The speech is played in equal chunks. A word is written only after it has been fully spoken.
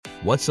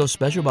What's so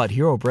special about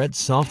Hero Bread's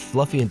soft,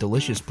 fluffy, and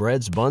delicious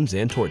breads, buns,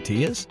 and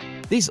tortillas?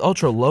 These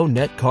ultra-low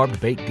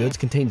net-carb baked goods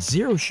contain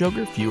zero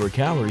sugar, fewer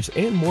calories,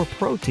 and more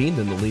protein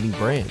than the leading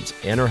brands,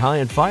 and are high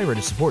in fiber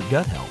to support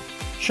gut health.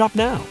 Shop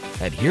now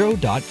at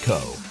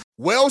Hero.co.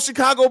 Well,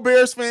 Chicago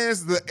Bears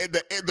fans,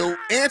 the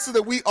answer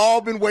that we all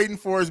been waiting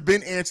for has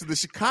been answered. The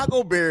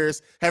Chicago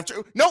Bears have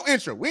no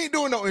intro. We ain't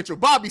doing no intro.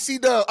 Bobby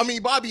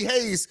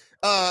Hayes,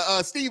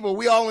 Steve,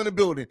 we all in the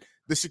building.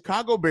 The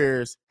Chicago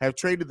Bears have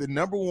traded the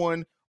number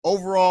 1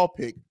 overall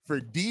pick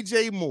for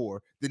DJ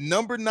Moore, the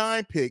number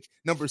 9 pick,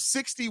 number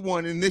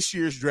 61 in this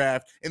year's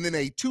draft, and then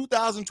a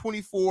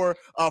 2024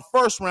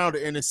 first rounder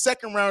and a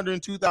second rounder in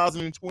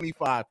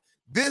 2025.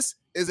 This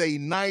is a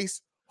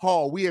nice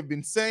haul. We have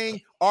been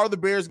saying, are the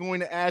Bears going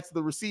to add to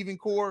the receiving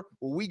core?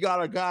 Well, we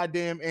got a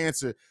goddamn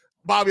answer.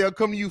 Bobby, I'll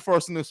come to you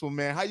first on this one,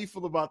 man. How you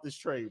feel about this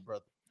trade,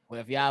 brother? Well,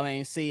 if y'all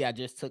ain't see, I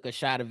just took a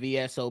shot of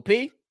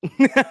VSOP.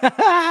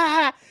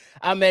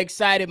 I'm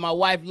excited. My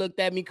wife looked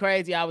at me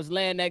crazy. I was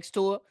laying next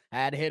to her. I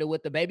had to hit her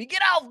with the baby.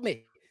 Get off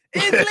me.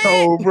 It's lit.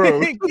 Oh,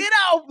 bro. Get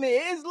off me.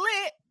 It's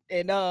lit.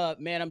 And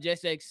man, I'm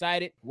just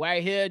excited.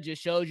 Right here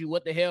just shows you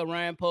what the hell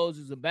Ryan Poles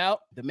is about.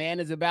 The man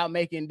is about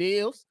making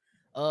deals.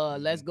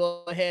 Let's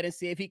go ahead and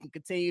see if he can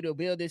continue to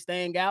build this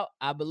thing out.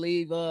 I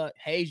believe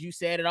Hayes, you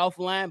said it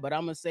offline, but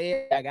I'm gonna say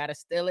it. I gotta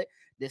steal it.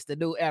 This the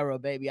new era,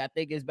 baby. I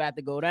think it's about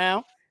to go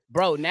down.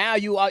 Bro, now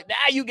you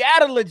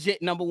got a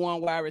legit number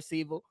 1 wide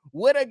receiver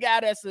with a guy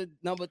that's a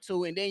number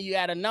 2, and then you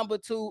got a number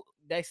 2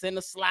 that's in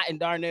the slot in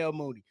Darnell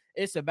Mooney.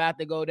 It's about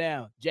to go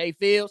down. Jay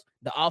Fields,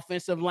 the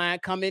offensive line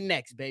coming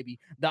next, baby.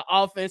 The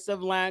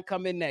offensive line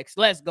coming next.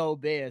 Let's go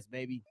Bears,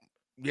 baby.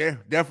 Yeah,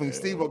 definitely.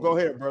 Steve, go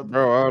ahead, brother.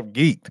 Bro, I'm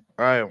geeked.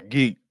 I am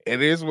geeked.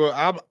 And it's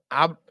what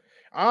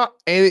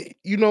and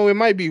you know, it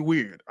might be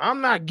weird. I'm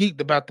not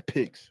geeked about the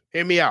picks.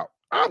 Hear me out.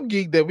 I'm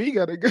geeked that we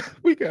got a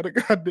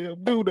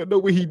goddamn dude that know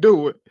what he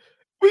doing.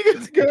 We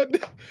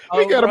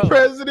got a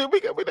president.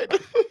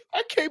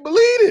 I can't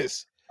believe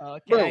this.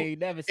 Okay,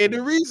 never seen and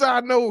the reason I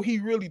know he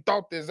really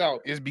thought this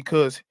out is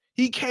because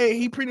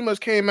he pretty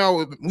much came out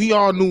with, we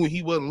all knew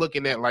he wasn't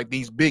looking at like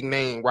these big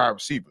name wide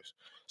receivers.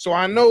 So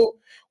I know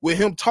with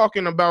him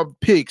talking about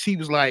picks, he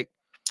was like,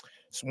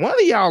 one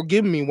of y'all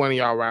giving me one of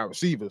y'all wide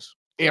receivers.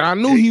 And I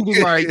knew he was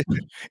like,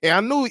 and I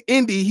knew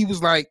Indy, he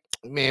was like,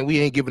 man, we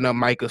ain't giving up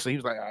Micah. So he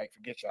was like, all right,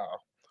 forget y'all.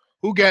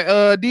 Who got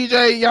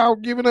DJ? Y'all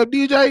giving up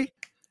DJ?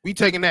 We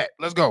taking that.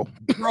 Let's go.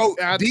 Bro,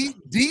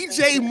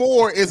 DJ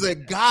Moore is a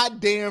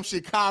goddamn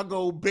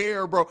Chicago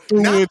Bear, bro.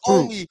 Not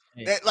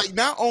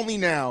only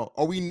now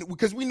are we,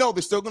 because we know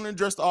they're still going to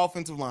address the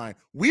offensive line.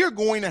 We are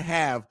going to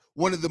have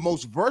one of the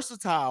most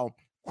versatile,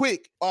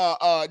 quick,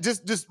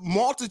 just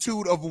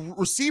multitude of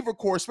receiver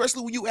core,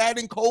 especially when you add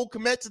in Cole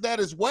Kmet to that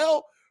as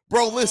well.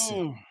 Bro,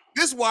 listen.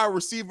 This wide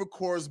receiver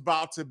core is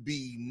about to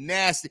be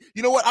nasty.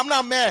 You know what? I'm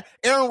not mad.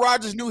 Aaron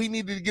Rodgers knew he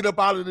needed to get up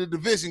out of the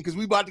division because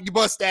we about to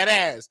bust that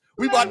ass.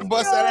 We about to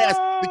bust that ass.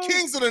 The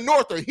Kings of the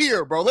North are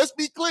here, bro. Let's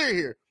be clear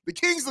here. The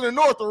Kings of the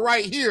North are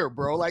right here,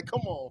 bro. Like,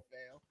 come on,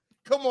 fam.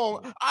 Come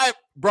on.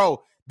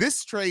 Bro,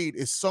 this trade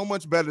is so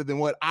much better than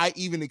what I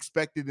even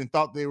expected and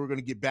thought they were going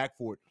to get back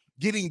for it.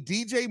 Getting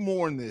DJ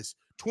Moore in this,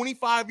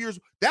 25 years,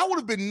 that would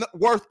have been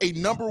worth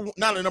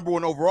not a number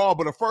 1 overall,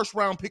 but a first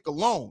round pick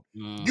alone.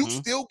 Mm-hmm. You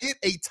still get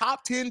a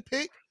top 10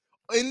 pick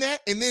in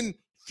that, and then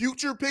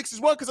future picks as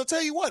well. Because I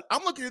tell you what,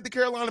 I'm looking at the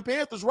Carolina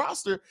Panthers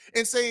roster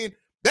and saying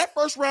that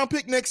first round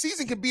pick next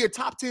season can be a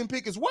top 10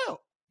 pick as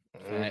well.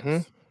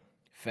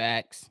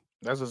 Facts.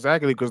 That's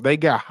exactly because they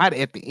got hot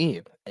at the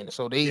end. And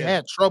so they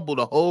had trouble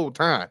the whole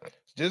time.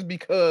 Just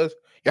because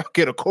y'all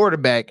get a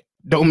quarterback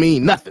don't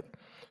mean nothing.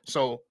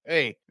 So,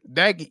 hey,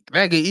 that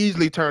could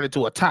easily turn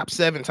into a top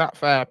 7, top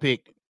 5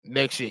 pick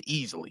next year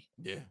easily.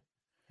 Yeah.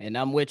 And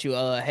I'm with you.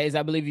 Hayes,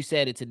 I believe you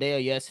said it today or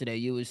yesterday.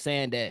 You were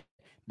saying that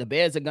the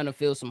Bears are going to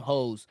fill some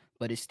holes,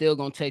 but it's still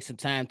going to take some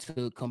time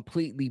to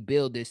completely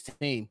build this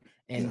team.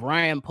 And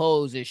Ryan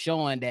Poles is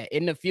showing that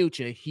in the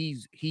future,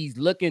 he's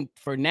looking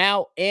for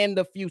now and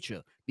the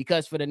future,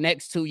 because for the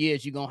next 2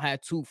 years, you're going to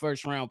have 2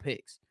 first-round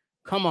picks.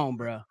 Come on,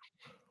 bro.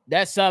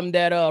 That's something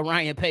that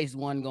Ryan Pace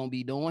wasn't going to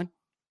be doing.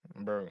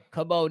 Bro,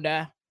 come on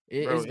now.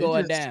 It's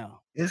going down.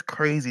 It's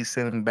crazy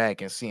sitting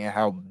back and seeing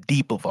how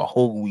deep of a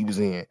hole we was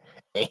in.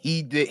 And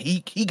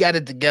he got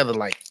it together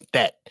like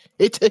that.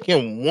 It took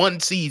him 1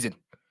 season.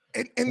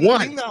 And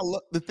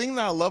the thing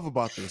that I love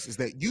about this is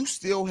that you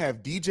still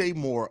have DJ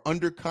Moore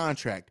under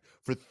contract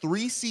for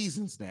 3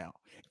 seasons now.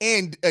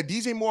 And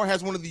DJ Moore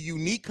has one of the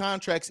unique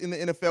contracts in the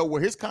NFL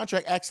where his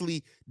contract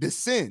actually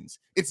descends.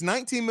 It's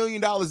 $19 million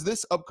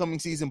this upcoming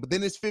season, but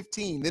then it's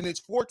 15, then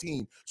it's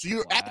 14. So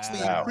you're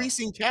actually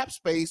increasing cap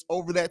space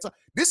over that time.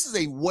 This is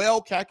a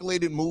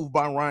well-calculated move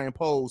by Ryan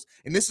Poles,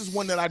 and this is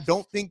one that I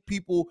don't think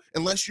people,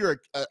 unless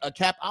you're a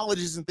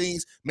capologist and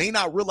things, may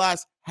not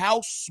realize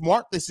how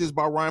smart this is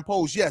by Ryan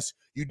Poles. Yes,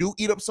 you do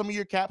eat up some of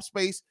your cap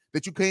space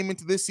that you came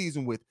into this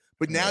season with,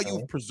 but now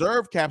you've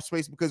preserved cap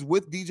space because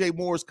with DJ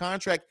Moore's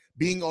contract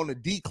being on a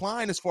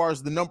decline as far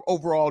as the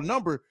overall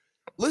number,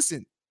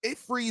 listen, it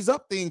frees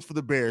up things for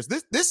the Bears.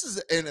 This is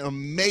an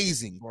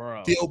amazing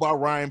deal by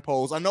Ryan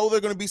Poles. I know there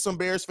are going to be some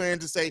Bears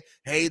fans that say,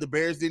 hey, the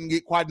Bears didn't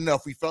get quite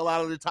enough. We fell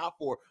out of the top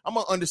 4. I'm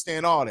going to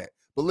understand all that.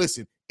 But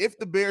listen, if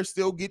the Bears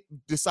still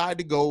decide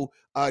to go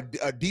a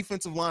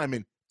defensive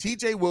lineman,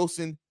 TJ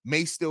Wilson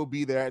may still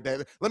be there.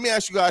 Let me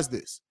ask you guys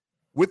this.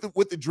 With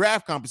the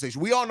draft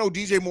compensation, we all know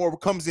DJ Moore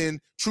comes in,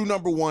 true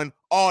number 1,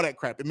 all that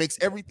crap. It makes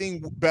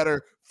everything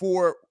better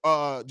for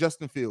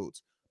Justin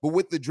Fields. But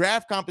with the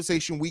draft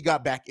compensation we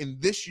got back in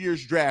this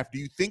year's draft, do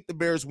you think the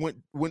Bears went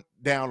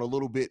down a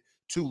little bit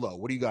too low?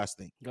 What do you guys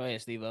think? Go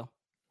ahead, Steve-O.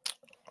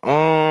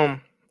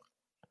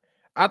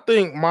 I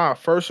think my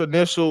first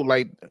initial,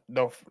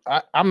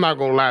 I'm not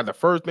gonna lie, the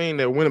first thing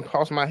that went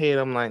across my head,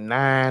 I'm like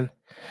 9.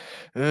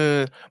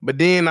 But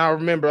then I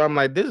remember, I'm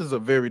like, this is a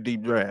very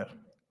deep draft.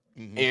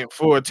 Mm-hmm. And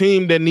for a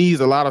team that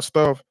needs a lot of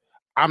stuff,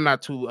 I'm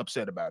not too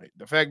upset about it.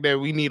 The fact that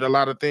we need a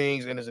lot of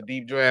things and it's a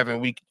deep draft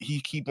and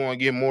he keep on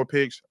getting more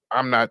picks,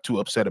 I'm not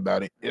too upset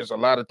about it. There's a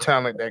lot of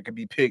talent that could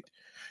be picked.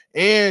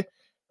 And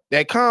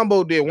that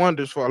combo did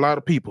wonders for a lot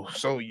of people.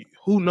 So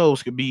who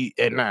knows, could be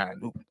at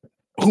 9.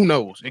 Who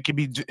knows? It could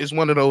be. It's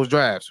one of those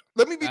drives.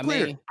 Let me be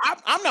clear.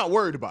 I'm not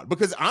worried about it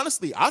because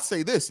honestly, I'll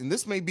say this, and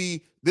this may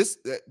be this.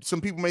 Some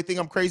people may think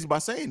I'm crazy by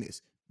saying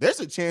this. There's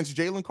a chance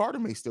Jalen Carter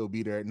may still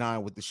be there at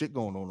 9 with the shit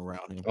going on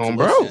around him.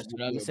 Bro, that's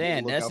what I'm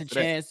saying. That's a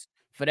chance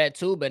for that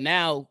too. But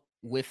now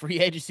with free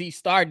agency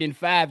starting in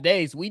 5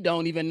 days, we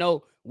don't even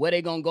know where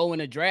they're gonna go in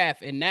the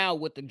draft. And now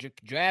with the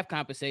draft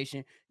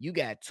compensation, you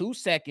got 2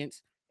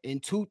 seconds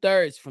and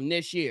 2/3 from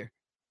this year.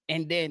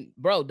 And then,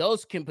 bro,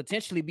 those can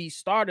potentially be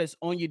starters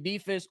on your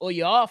defense or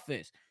your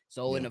offense.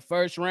 So in the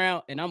first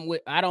round, and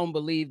I don't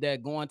believe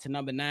that going to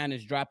number 9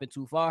 is dropping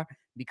too far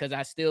because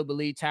I still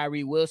believe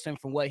Tyree Wilson,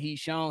 from what he's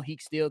shown, he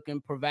still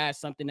can provide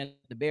something that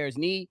the Bears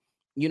need.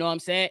 You know what I'm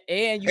saying?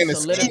 And you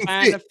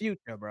solidifying the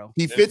future, bro.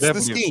 He fits the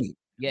scheme.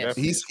 Yes,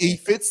 he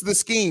fits the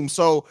scheme.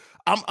 So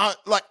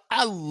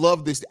I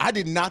love this. I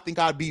did not think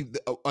I'd be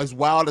as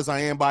wild as I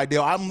am by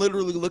Dale. I'm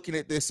literally looking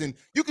at this, and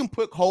you can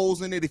put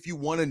holes in it if you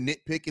want to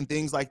nitpick and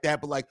things like that.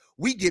 But like,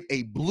 we get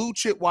a blue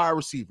chip wide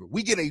receiver.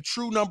 We get a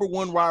true number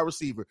 1 wide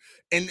receiver.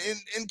 And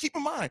keep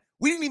in mind,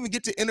 we didn't even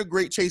get to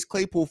integrate Chase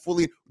Claypool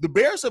fully. The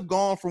Bears have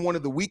gone from one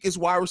of the weakest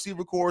wide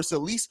receiver corps,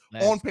 at least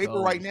on paper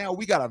right now.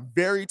 We got a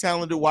very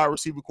talented wide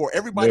receiver corps.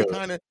 Everybody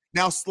kind of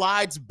now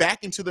slides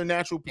back into their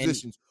natural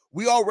positions.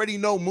 We already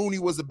know Mooney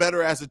was a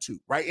better as a 2,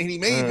 right? And he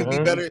may even be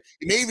better.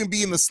 He may even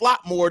be in the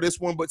slot more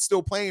this one, but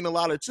still playing a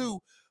lot of 2.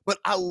 But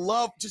I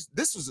love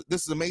this is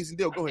an amazing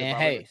deal. Go ahead.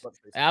 And Hayes,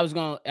 I was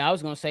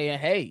gonna say,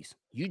 and Hayes,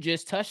 you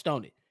just touched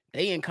on it.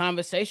 They in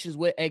conversations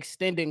with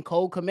extending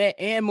Cole Kmet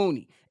and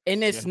Mooney,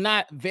 and it's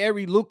not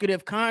very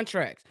lucrative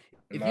contracts.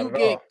 If you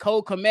get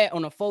Cole Kmet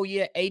on a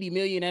 4-year, $80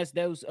 million, as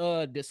those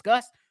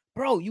discussed,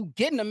 bro, you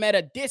getting them at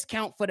a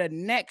discount for the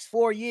next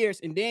 4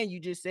 years, and then you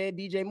just said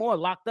DJ Moore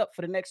locked up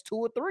for the next 2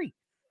 or 3.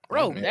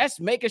 Bro, that's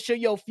making sure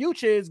your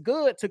future is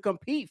good to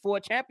compete for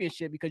a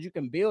championship because you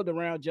can build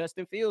around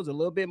Justin Fields a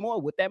little bit more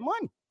with that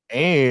money.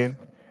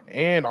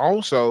 And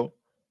also,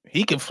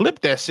 he can flip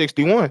that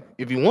 61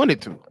 if he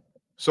wanted to.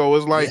 So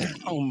it's like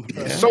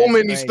so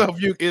many stuff.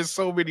 There's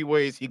so many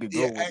ways he could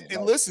go.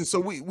 And listen,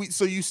 so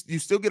you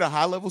still get a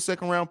high level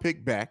second round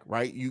pick back,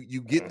 right?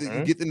 You get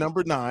the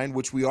number 9,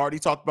 which we already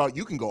talked about.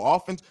 You can go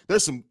offense.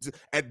 There's some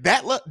at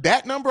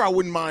that number. I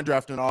wouldn't mind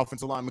drafting an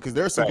offensive lineman because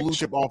there's some blue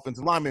chip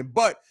offensive linemen.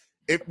 But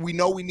if we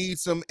know we need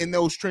some in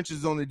those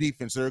trenches on the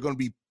defense,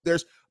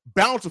 there's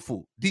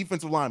bountiful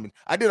defensive linemen.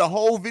 I did a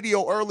whole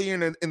video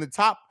earlier in the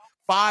top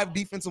 5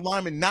 defensive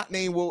linemen not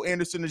named Will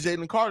Anderson and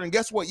Jalen Carter. And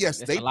guess what? Yes,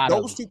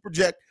 those 2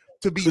 project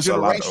to be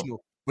generational.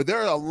 But there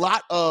are a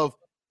lot of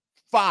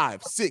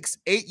 5, 6,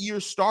 8-year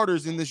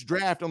starters in this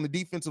draft on the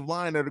defensive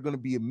line that are going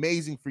to be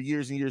amazing for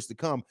years and years to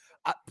come.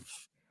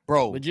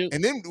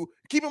 And then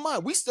keep in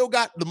mind, we still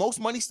got the most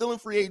money still in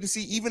free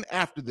agency even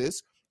after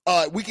this.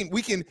 We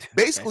can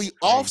basically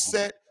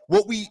offset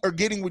what we are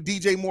getting with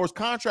DJ Moore's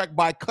contract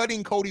by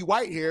cutting Cody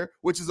Whitehair,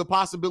 which is a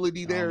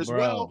possibility there as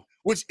well.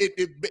 Which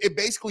it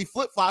basically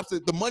flip-flops.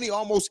 The money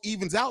almost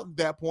evens out at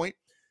that point.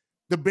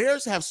 The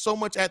Bears have so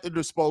much at their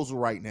disposal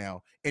right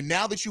now. And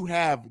now that you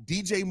have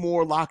DJ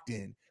Moore locked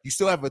in, you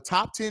still have a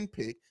top 10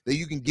 pick that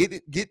you can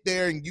get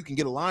there and you can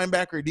get a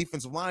linebacker, a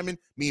defensive lineman.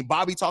 Me and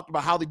Bobby talked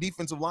about how the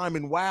defensive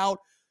lineman wowed.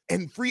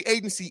 And free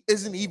agency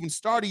isn't even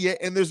started yet.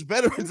 And there's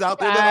veterans out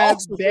there that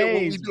also do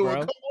what we doing.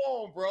 Come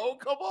on, bro.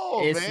 Come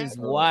on, man. This is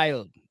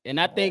wild. And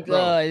I think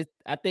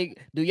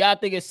do y'all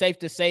think it's safe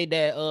to say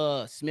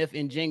that Smith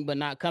and Jingba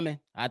not coming?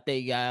 I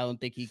don't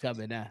think he's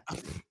coming now.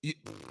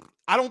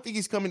 I don't think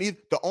he's coming either.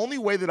 The only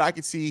way that I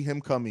could see him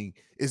coming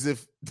is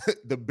if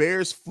the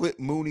Bears flip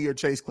Mooney or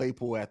Chase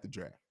Claypool at the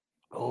draft.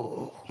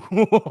 Oh,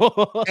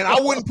 and I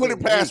wouldn't put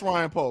it past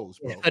Ryan Poles,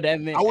 bro.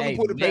 I wouldn't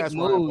put it past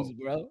Ryan Poles,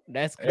 bro.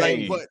 That's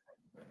crazy.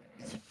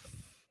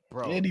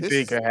 Bro,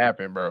 anything can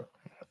happen, bro.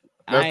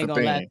 I ain't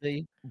gonna lie to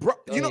you, bro.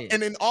 You know,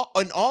 and in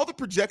all the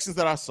projections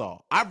that I saw,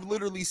 I've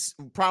literally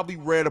probably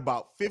read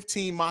about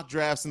 15 mock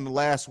drafts in the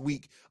last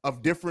week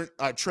of different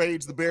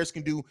trades the Bears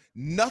can do.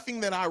 Nothing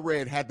that I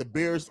read had the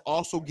Bears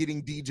also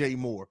getting DJ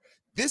Moore.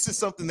 This is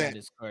something that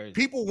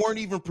people weren't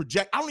even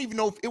project. I don't even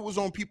know if it was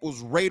on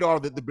people's radar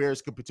that the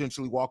Bears could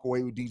potentially walk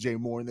away with DJ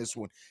Moore in this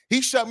one. He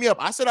shut me up.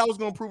 I said I was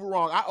going to prove it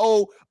wrong. I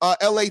owe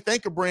LA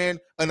Thanker Brand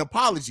an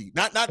apology.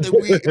 Not that it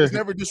was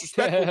never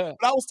disrespectful,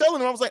 but I was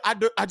telling him, I was like,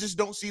 I just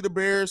don't see the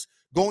Bears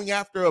going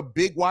after a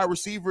big wide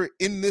receiver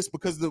in this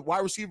because the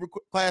wide receiver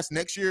class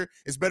next year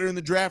is better than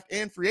the draft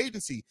and free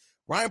agency.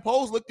 Ryan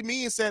Poles looked at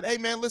me and said, "Hey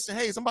man, listen,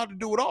 I'm about to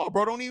do it all,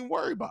 bro. Don't even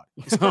worry about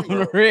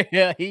it."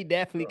 Real, he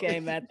definitely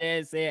came out there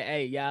and said,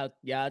 "Hey,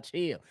 y'all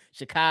chill.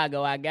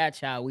 Chicago, I got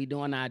y'all. We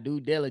doing our due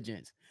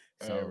diligence."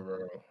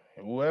 So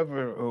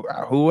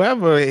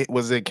whoever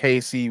was at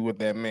KC with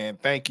that man,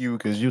 thank you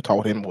because you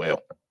taught him well.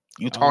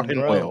 You taught him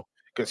well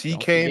because he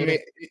came in.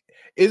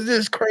 It's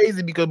just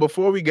crazy because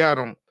before we got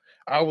him,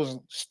 I was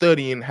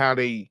studying how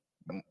they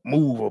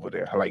move over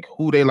there, like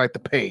who they like to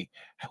pay,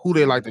 who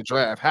they like to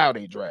draft, how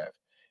they draft.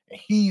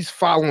 He's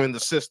following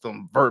the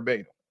system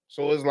verbatim.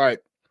 So it's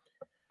like,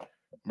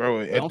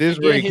 bro, at this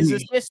rate, his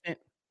assistant.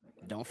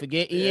 Don't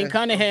forget Ian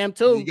Cunningham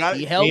too.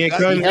 He helped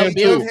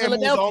build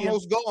Philadelphia.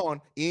 Almost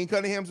gone. Ian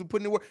Cunningham's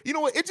putting in work. You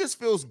know what? It just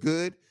feels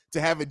good to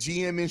have a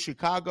GM in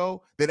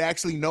Chicago that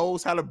actually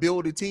knows how to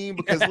build a team.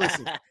 Because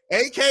listen,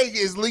 AK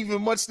is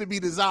leaving much to be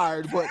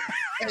desired. But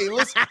hey,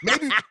 listen,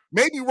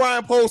 maybe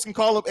Ryan Poles can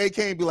call up AK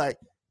and be like,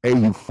 "Hey,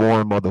 you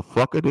foreign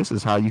motherfucker! This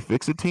is how you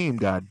fix a team.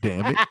 God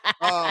damn it!"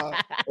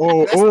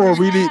 Or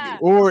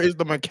is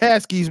the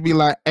McCaskies be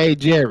like, "Hey,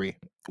 Jerry,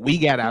 we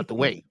got out the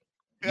way.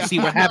 You see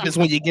what happens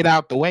when you get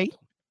out the way?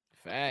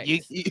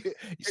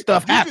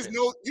 Stuff happens."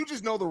 You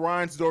just know the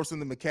Reinsdorfs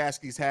and the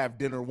McCaskies have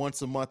dinner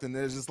once a month, and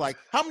there's just like,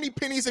 "How many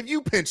pennies have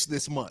you pinched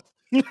this month?"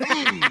 What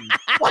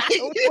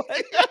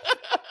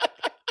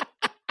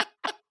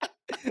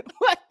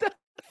the?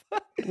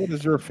 What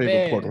is your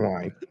favorite port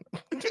wine?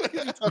 Hey,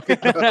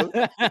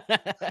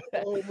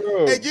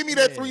 give me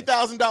that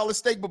 $3,000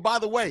 steak. But by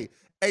the way,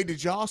 hey,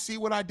 did y'all see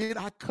what I did?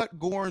 I cut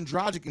Goran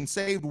Dragic and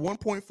saved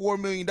 $1.4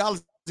 million.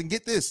 And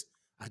get this,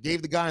 I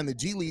gave the guy in the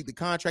G League the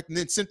contract and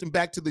then sent him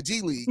back to the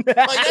G League. Like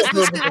that's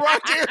the shit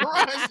right there,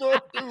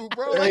 Reinsdorf, dude,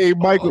 bro. Like, hey,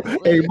 Michael.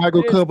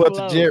 Michael, come up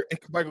to Jerry.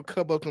 Michael,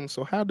 come up to him.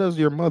 So, how does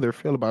your mother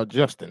feel about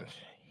Justin?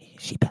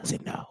 She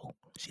doesn't know.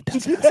 She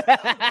doesn't.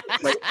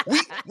 Like,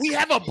 we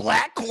have a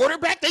black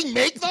quarterback. They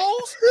make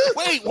those?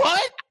 Wait,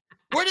 what?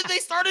 Where did they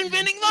start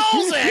inventing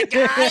those at,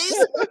 guys?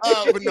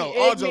 But no,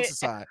 all jokes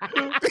aside.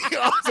 I'm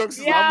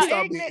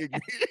stop being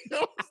ignorant.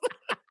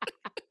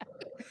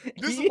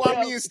 This is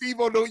why me and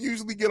Steve-O don't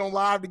usually get on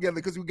live together,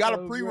 because we got to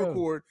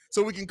pre-record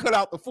so we can cut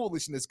out the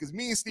foolishness, because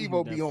me and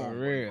Steve-O be on. For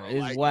real.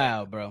 It's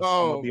wild, bro. I'm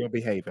going to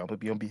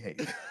be on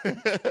behavior.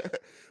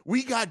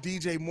 We got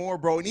DJ Moore,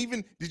 bro. And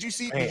even, did you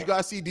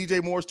guys see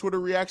DJ Moore's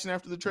Twitter reaction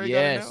after the trade?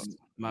 Yes.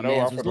 My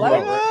man was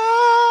like,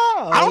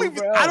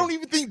 I don't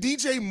even think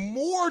DJ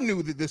Moore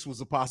knew that this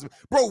was a possibility.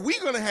 Bro,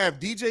 we're going to have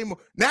DJ Moore.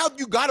 Now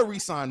you got to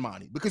re-sign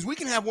Monty, because we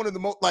can have one of the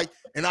most,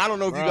 and I don't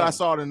know if you guys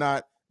saw it or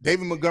not,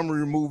 David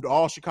Montgomery removed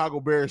all Chicago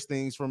Bears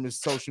things from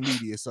his social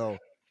media. So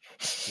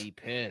he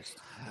pissed.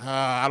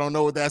 I don't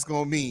know what that's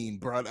going to mean,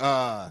 but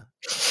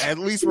at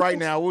least right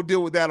now, we'll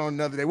deal with that on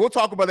another day. We'll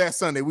talk about that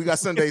Sunday. We got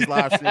Sunday's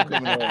live stream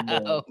coming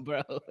up.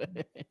 Bro.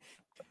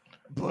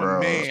 But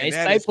man, Chase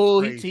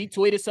Claypool, he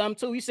tweeted something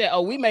too. He said,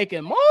 "Oh, we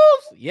making moves?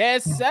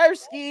 Yes,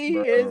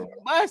 Sirski is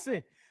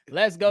busting.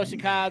 Let's go,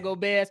 Chicago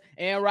Bears.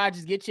 Aaron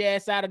Rodgers, get your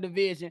ass out of the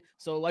division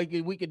so like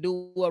we could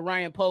do what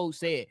Ryan Poles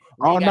said.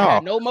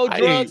 No more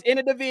drugs in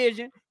the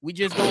division. We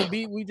just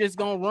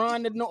gonna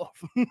run the North."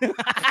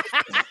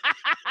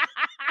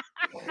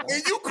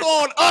 And you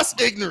called us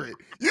ignorant.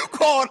 This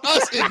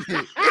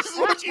is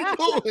what you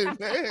doing,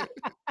 man.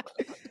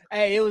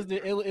 Hey, it was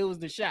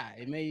the shot.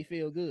 It made you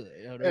feel good.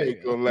 Hey,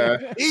 go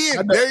laugh.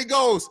 Ian, there he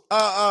goes.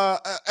 LA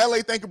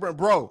Thanker Brand.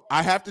 Bro,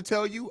 I have to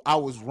tell you, I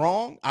was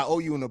wrong. I owe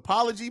you an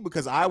apology,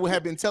 because I would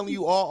have been telling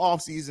you all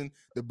offseason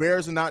the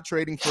Bears are not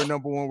trading for a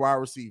number one wide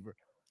receiver.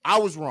 I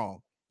was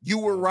wrong. You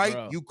were right.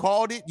 Bro. You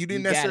called it. You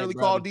didn't necessarily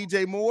call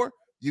DJ Moore.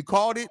 You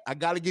called it. I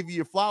got to give you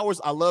your flowers.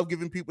 I love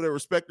giving people their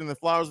respect and their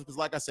flowers, because,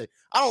 like I said,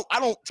 I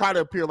don't try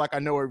to appear like I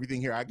know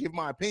everything here. I give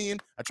my opinion.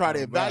 I try to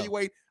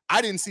evaluate.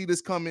 I didn't see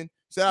this coming.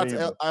 Shout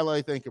out to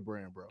LA Thanker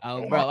Brand, bro.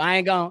 Oh, bro, I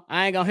ain't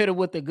gonna hit it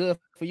with the good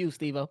for you,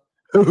 Steve-O.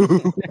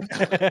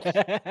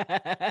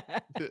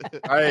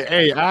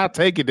 Hey, I'll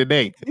take it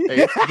today.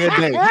 Hey, it's a good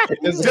day.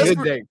 It's a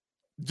good day.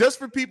 Just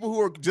for people who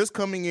are just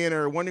coming in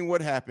or wondering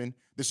what happened,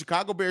 the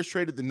Chicago Bears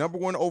traded the number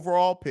 1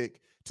 overall pick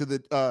to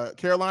the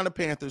Carolina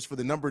Panthers for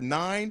the number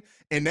 9,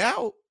 and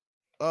now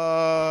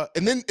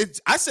and then it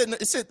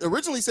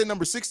originally said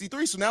number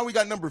 63, so now we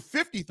got number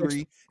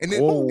 53, and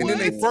then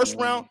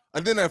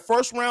a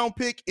first round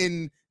pick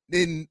in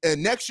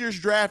next year's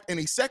draft, and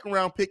a second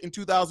round pick in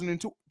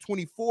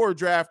 2024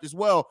 draft as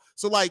well.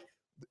 So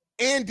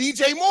and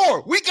DJ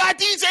Moore, we got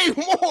DJ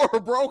Moore,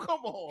 bro.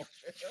 Come on.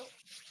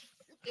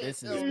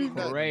 This tell is me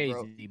nothing,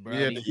 crazy, bro.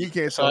 Yeah, You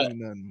can't so, tell me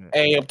nothing, man.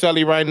 hey, I'm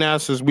telling you right now,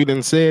 since we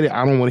didn't say it,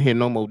 I don't want to hear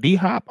no more D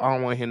Hop. I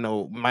don't want to hear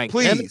no Mike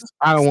Please Evans.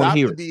 I don't want to stop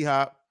hear the it. D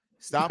Hop.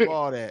 Stop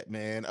all that,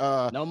 man.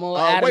 No more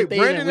Adam Wait, Thielen.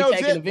 Brandon We L.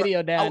 taking the Jet. video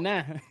I, down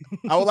now.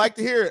 I would like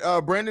to hear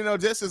it. Brandon L.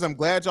 Jet says, "I'm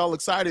glad y'all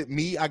excited.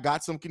 Me, I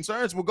got some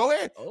concerns. Well, go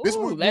ahead. Oh,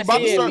 We're let's about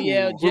to hear start.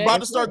 it, We're BLJ. about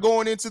to start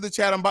going into the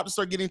chat. I'm about to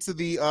start getting to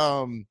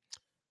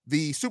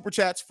the super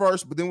chats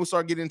first, but then we'll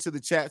start getting into the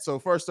chat. So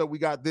first up, we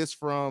got this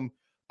from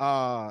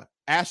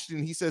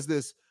Ashton. He says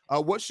this: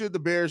 what should the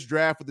Bears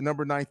draft with the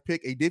number 9th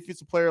pick? A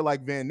defensive player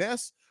like Van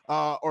Ness,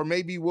 or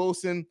maybe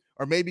Wilson,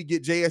 or maybe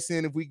get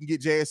JSN. If we can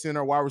get JSN,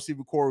 our wide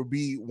receiver core would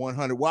be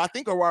 100. Well, I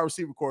think our wide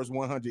receiver core is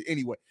 100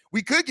 anyway.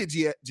 We could get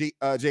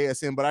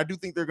JSN, but I do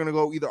think they're going to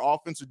go either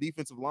offense or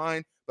defensive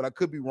line. But I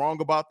could be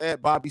wrong about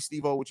that. Bobby,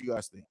 Steve-O, what you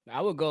guys think?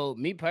 I would go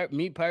me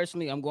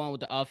personally. I'm going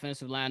with the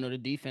offensive line or the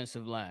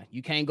defensive line.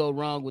 You can't go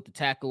wrong with the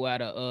tackle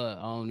out of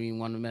I don't even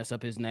want to mess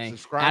up his name.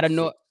 Out of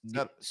North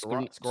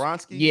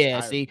Skoronsky.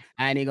 Yeah, see,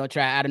 I ain't even gonna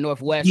try out of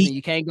Northwestern.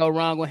 You can't go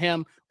wrong with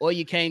him, or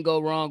you can't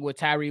go wrong with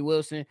Tyree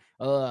Wilson.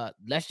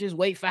 Let's just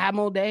wait 5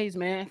 more days,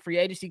 man. Free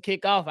agency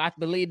kick off. I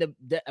believe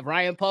the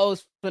Ryan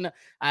Poe's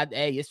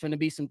it's gonna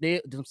be some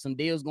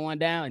deals going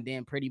down, and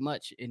then pretty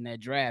much in that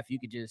draft, you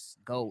could just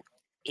go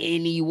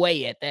any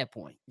way at that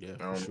point. Yeah,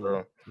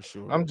 for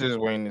sure. I'm just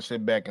waiting to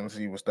sit back and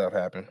see what stuff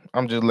happen.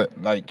 I'm just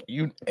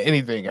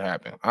anything can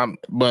happen. I'm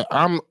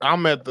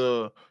at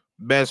the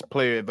best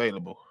player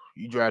available.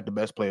 You draft the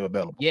best player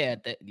available. Yeah,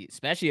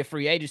 especially a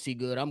free agency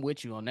good. I'm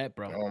with you on that,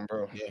 bro.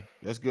 Bro. Yeah,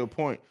 that's a good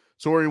point.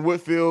 Torian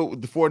Whitfield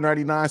with the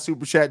 499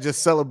 super chat,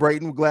 just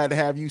celebrating. We're glad to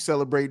have you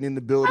celebrating in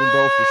the building,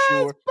 bro, for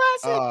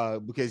sure.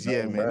 Because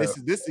man, this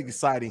is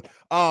exciting.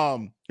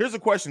 Here's a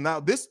question. Now,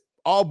 this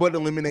all but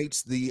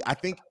eliminates I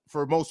think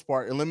for most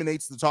part,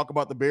 eliminates the talk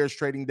about the Bears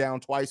trading down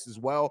twice as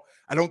well.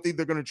 I don't think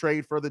they're going to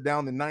trade further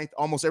down than 9th.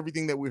 Almost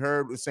everything that we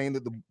heard was saying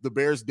that the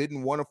Bears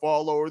didn't want to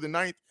fall lower than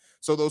 9th.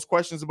 So those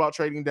questions about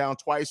trading down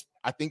twice,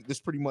 I think this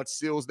pretty much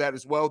seals that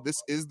as well.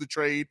 This is the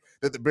trade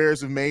that the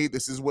Bears have made.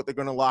 This is what they're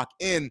going to lock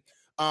in.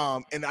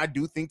 And I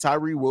do think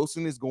Tyree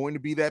Wilson is going to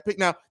be that pick.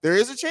 Now, there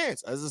is a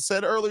chance, as I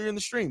said earlier in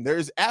the stream, there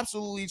is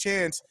absolutely a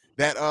chance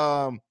that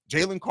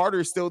Jalen Carter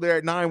is still there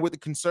at 9 with the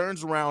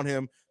concerns around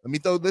him. Let me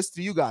throw this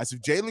to you guys.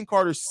 If Jalen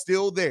Carter's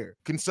still there,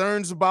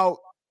 concerns about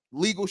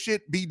legal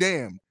shit, be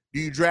damned. Do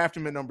you draft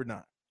him at number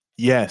 9?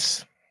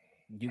 Yes.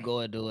 You go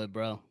and do it,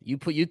 bro. You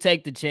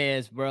take the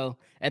chance, bro.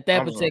 At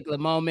that particular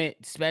moment,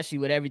 especially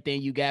with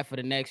everything you got for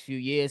the next few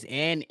years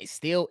and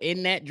still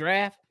in that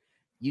draft,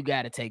 you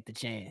got to take the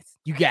chance.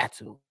 You got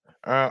to.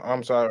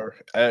 I'm sorry.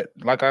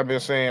 Like I've been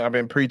saying, I've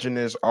been preaching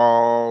this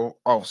all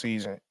off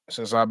season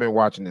since I've been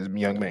watching this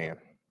young man.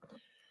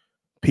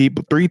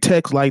 People, 3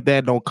 techs like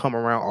that don't come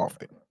around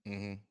often.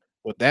 Mm-hmm.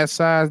 With that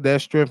size,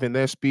 that strength, and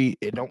that speed,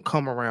 it don't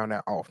come around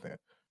that often.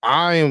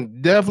 I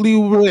am definitely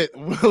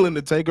willing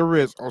to take a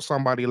risk on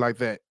somebody like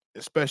that,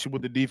 especially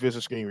with the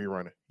defensive scheme we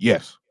running.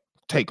 Yes,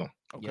 take him.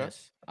 Okay.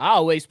 Yes. I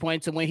always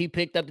point to when he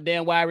picked up the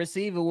damn wide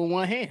receiver with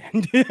one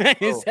hand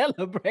and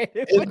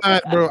celebrated. It's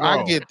not, bro.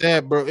 I get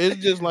that, bro.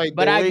 It's just like,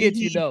 but I get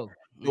you though.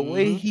 The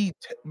way he,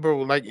 bro,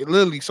 like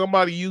literally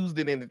somebody used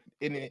it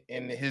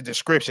in his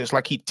description. It's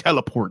like he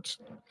teleports.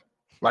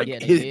 Like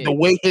the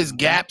way his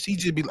gaps, he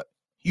just be like,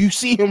 you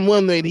see him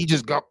one day and he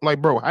just got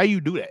like, bro, how you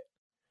do that?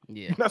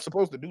 Yeah, you're not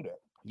supposed to do that.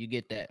 You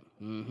get that.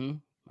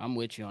 I'm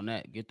with you on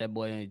that. Get that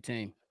boy on your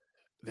team.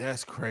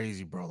 That's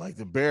crazy, bro. Like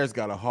the Bears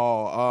got a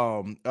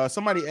haul.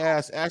 Somebody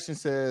asked, Ashton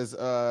says,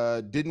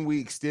 didn't we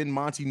extend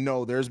Monty?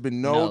 No, there's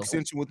been no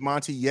extension with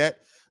Monty yet.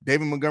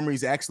 David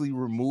Montgomery's actually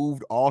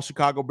removed all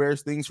Chicago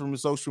Bears things from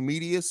his social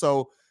media.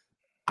 So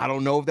I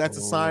don't know if that's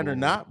a sign or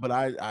not, but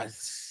I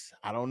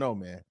don't know,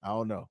 man. I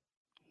don't know.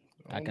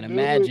 I can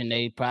imagine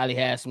they probably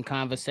had some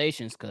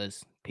conversations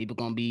because people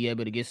gonna be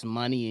able to get some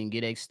money and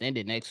get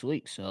extended next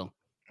week. So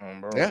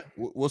yeah,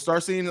 we'll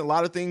start seeing a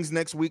lot of things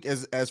next week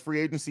as free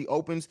agency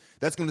opens.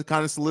 That's going to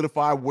kind of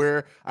solidify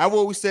where I've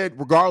always said,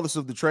 regardless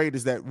of the trade,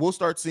 is that we'll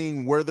start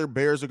seeing where their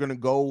Bears are going to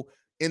go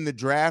in the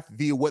draft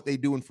via what they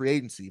do in free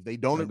agency. If they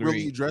don't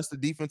really address the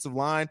defensive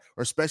line,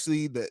 or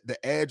especially the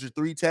edge or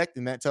 3 tech,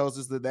 then that tells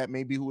us that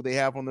may be who they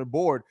have on their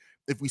board.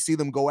 If we see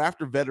them go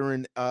after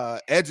veteran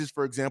edges,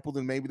 for example,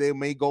 then maybe they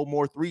may go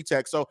more 3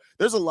 tech. So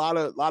there's a lot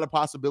of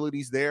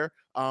possibilities there.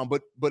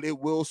 But it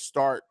will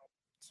start.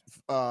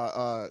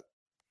 The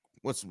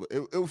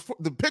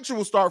picture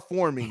will start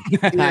forming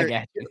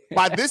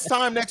by this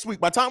time next week.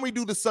 By the time we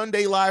do the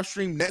Sunday live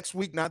stream next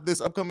week, not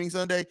this upcoming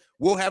Sunday,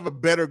 we'll have a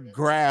better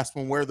grasp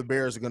on where the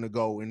Bears are going to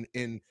go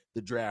in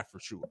the draft for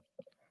sure.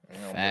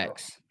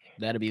 Facts.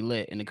 That'll be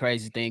lit. And the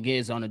crazy thing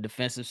is, on the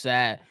defensive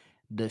side,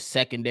 the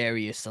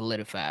secondary is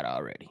solidified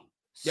already.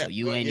 So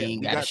you ain't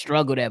even got to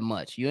struggle that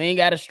much. You ain't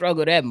got to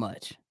struggle that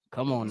much.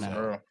 Come on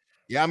now.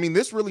 Yeah, I mean,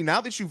 this really, now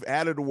that you've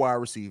added a wide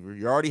receiver,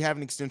 you're already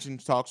having extension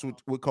talks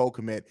with Cole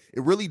Kmet.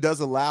 It really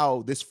does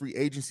allow this free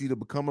agency to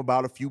become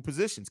about a few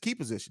positions, key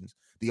positions: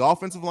 the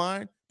offensive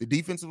line, the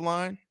defensive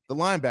line, the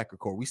linebacker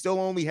core. We still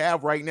only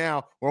have right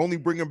now, we're only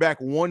bringing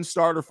back one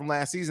starter from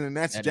last season, and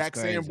that's Jack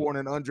Sanborn,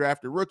 an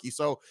undrafted rookie.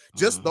 So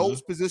just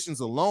those positions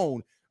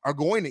alone are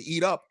going to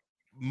eat up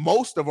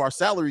most of our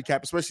salary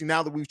cap, especially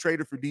now that we've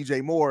traded for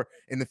DJ Moore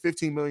and the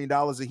 $15 million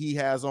that he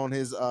has on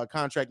his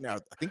contract now.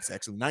 I think it's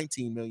actually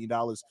 $19 million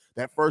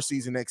that first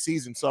season, next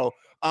season. So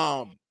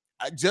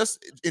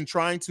just in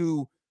trying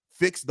to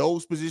fix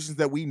those positions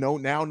that we know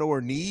are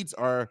needs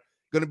are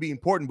going to be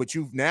important. But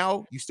you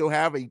still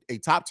have a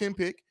top 10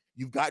 pick.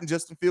 You've gotten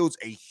Justin Fields,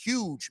 a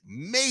huge,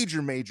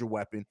 major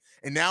weapon.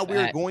 And now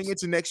we're going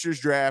into next year's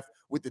draft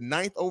with the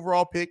 9th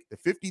overall pick, the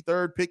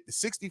 53rd pick, the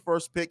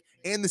 61st pick,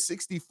 and the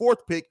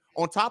 64th pick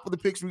on top of the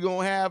picks we're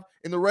going to have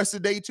in the rest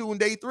of day 2 and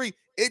day 3.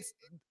 It's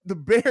the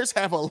Bears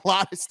have a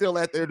lot still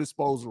at their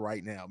disposal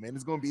right now, man.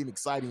 It's going to be an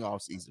exciting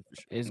offseason for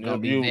sure. It's going to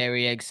be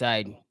very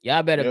exciting.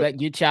 Y'all better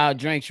get y'all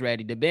drinks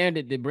ready.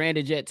 Did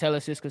Brandon Jet tell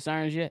us his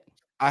concerns yet?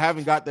 I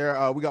haven't got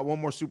there. We got one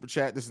more super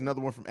chat. This is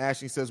another one from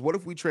Ashley. Says, what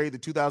if we trade the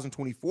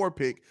 2024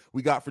 pick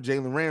we got for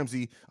Jalen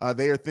Ramsey?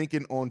 They are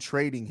thinking on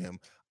trading him.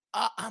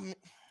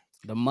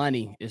 The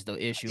money is the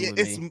issue.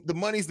 The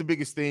money's the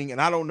biggest thing, and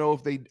I don't know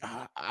if they.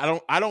 I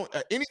don't.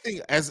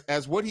 Anything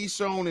as what he's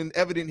shown and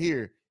evident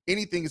here.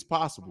 Anything is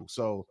possible.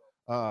 So,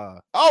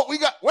 we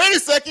got. Wait a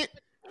second.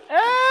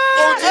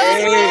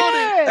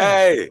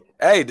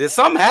 Hey, did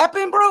something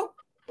happen, bro?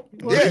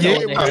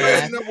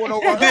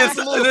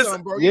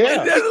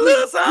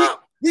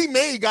 He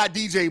may got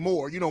DJ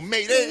Moore,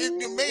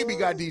 maybe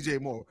got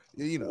DJ Moore.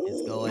 Wait,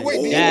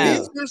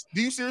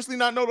 do you seriously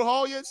not know the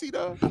haul yet,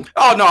 C-Dub?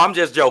 Oh no, I'm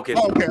just joking.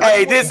 Okay.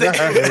 Hey, this is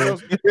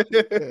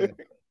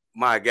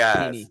my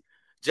guys.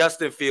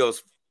 Justin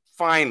Fields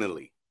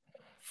finally,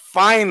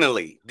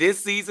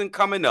 this season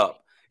coming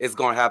up is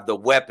going to have the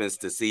weapons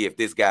to see if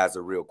this guy's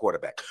a real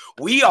quarterback.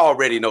 We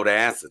already know the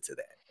answer to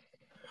that.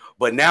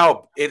 But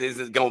now it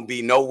isn't going to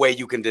be no way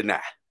you can deny.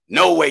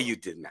 No way you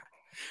deny.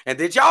 And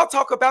did y'all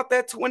talk about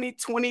that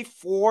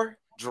 2024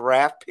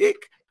 draft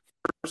pick,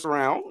 first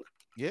round?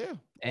 Yeah.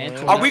 And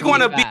are we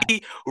going to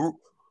be?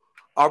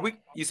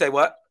 You say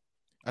what?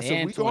 I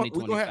said we're going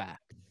to have.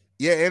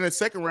 Yeah, and a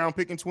second round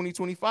pick in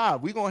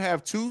 2025. We're going to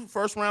have 2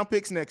 first round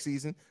picks next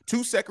season,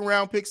 2 second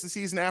round picks the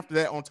season after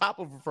that on top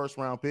of a first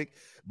round pick.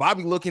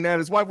 Bobby looking at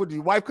his wife. With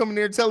your wife coming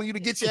there telling you to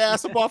get your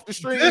ass up off the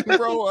stream,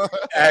 bro.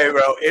 Hey,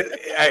 bro.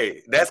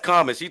 That's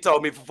common. She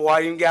told me before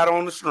I even got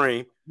on the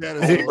stream. That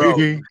is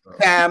bro.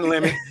 Time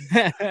limit.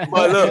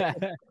 But look,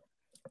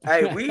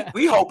 hey,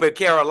 we hope that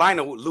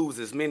Carolina would lose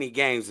as many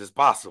games as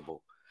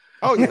possible.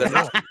 Oh,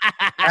 yeah.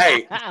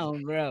 Hey,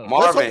 bro.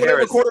 Marvin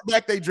Harrison.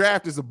 Quarterback they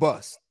draft is a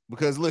bust.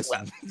 Because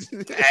listen,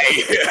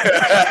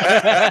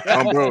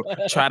 bro,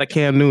 try the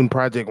Cam Newton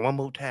project one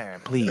more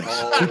time, please.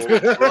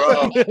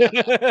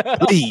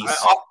 Please.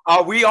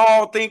 Are we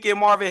all thinking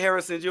Marvin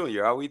Harrison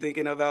Jr.? Are we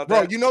thinking about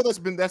that? Bro,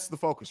 that's the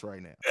focus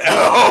right now.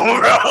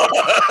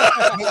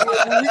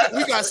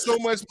 We got so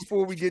much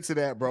before we get to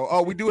that, bro.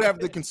 Oh, we do have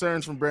the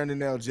concerns from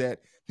Brandon L.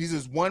 Jet. He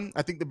says, one,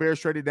 I think the Bears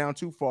traded down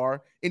too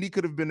far, and he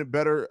could have been a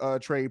better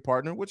trade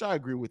partner, which I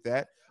agree with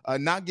that.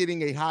 Not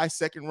getting a high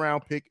second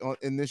round pick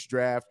in this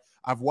draft.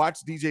 I've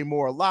watched DJ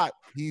Moore a lot.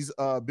 He's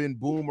been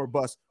boom or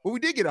bust. But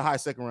we did get a high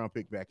second round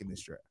pick back in this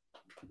draft.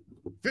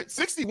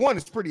 61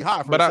 is pretty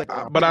high.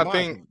 I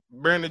think,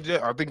 Brandon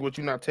Jet, I think what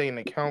you're not taking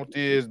into account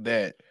is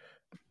that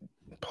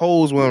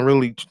Poles wasn't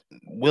really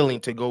willing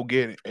to go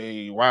get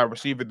a wide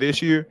receiver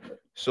this year.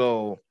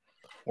 So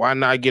why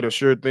not get a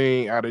sure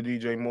thing out of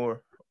DJ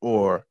Moore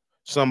or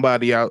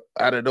somebody out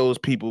of those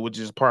people, which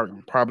is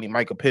probably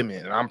Micah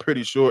Pittman. And I'm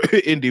pretty sure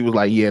Indy was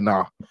like, yeah,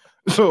 nah.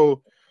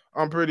 So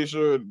I'm pretty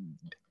sure.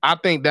 I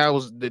think that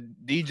was the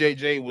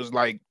DJJ was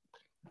like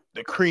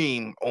the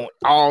cream on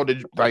all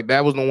the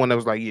that was the one that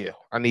was like, yeah,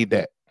 I need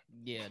that.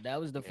 Yeah, that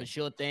was the for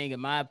sure thing,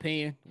 in my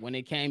opinion. When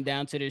it came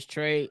down to this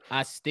trade,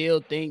 I still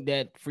think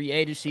that free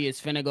agency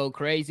is finna go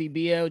crazy,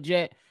 BL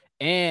Jet.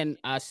 And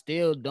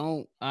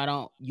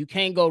you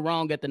can't go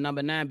wrong at the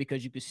number 9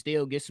 because you could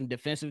still get some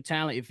defensive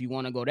talent if you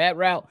want to go that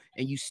route.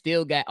 And you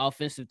still got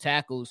offensive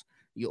tackles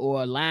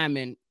or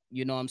linemen,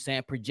 you know what I'm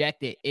saying,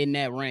 projected in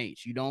that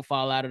range. You don't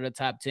fall out of the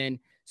top 10.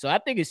 So I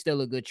think it's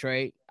still a good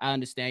trade. I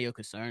understand your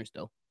concerns,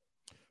 though.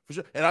 For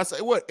sure. And I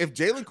say, what if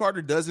Jalen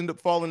Carter does end up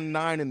falling to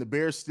 9 and the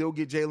Bears still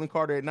get Jalen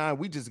Carter at 9?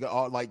 We just got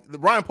all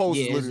Ryan Poles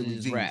is literally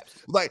genius.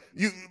 Like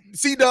you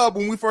C-Dub,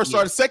 when we first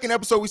started, second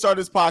episode we started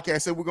this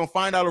podcast, said we're gonna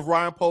find out if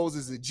Ryan Poles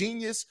is a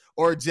genius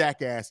or a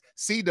jackass.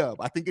 C-Dub,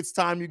 I think it's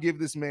time you give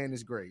this man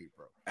his grade,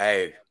 bro.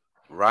 Hey,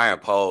 Ryan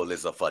Poles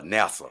is a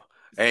finesser.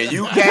 And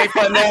you can't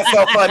finesse.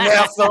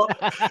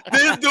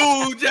 This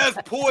dude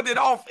just pulled it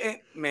off, and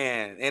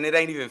it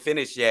ain't even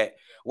finished yet.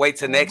 Wait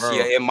till next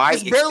year. It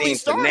might extend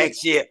to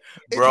next year,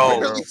 bro.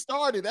 It barely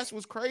started. That's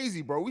what's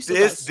crazy, bro.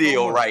 This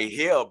deal right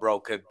here,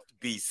 bro, could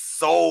be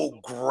so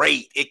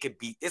great.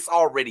 It's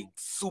already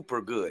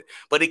super good,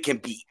 but it can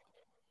be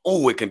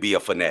Oh, it can be a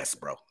finesse,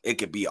 bro. It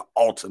can be an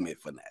ultimate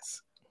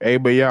finesse. Hey,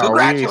 but y'all,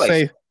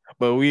 Congratulations.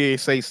 we ain't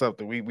say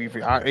something.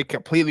 It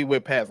completely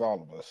went past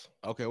all of us.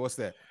 Okay, what's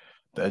that?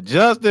 The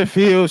Justin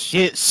Fields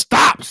shit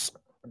stops.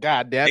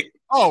 God damn it.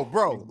 Oh,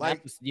 bro.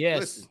 Like,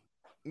 yes.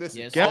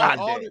 Listen. Yes,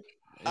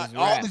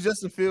 all the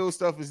Justin Fields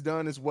stuff is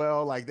done as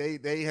well. Like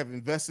they have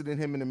invested in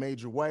him in a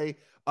major way.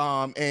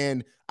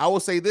 And I will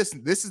say this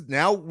is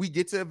now we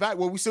get to evaluate.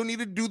 Well, we still need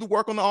to do the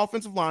work on the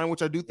offensive line,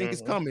 which I do think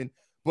is coming.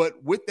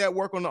 But with that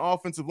work on the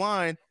offensive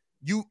line,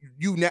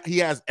 he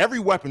has every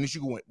weapon that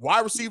you can win.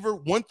 Wide receiver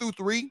 1 through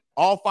 3,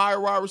 all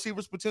fire wide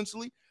receivers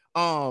potentially.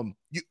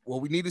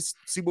 We need to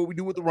see what we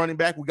do with the running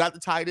back. We got the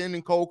tight end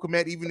and Cole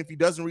Kmet. Even if he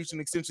doesn't reach an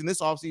extension this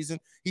offseason,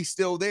 he's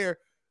still there.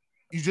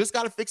 You just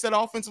got to fix that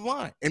offensive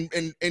line.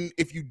 And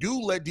if you do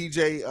let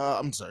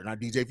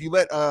if you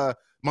let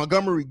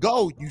Montgomery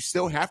go, you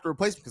still have to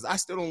replace him, because I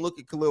still don't look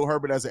at Khalil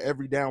Herbert as an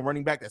every down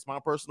running back. That's my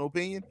personal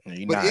opinion.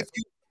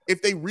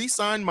 If they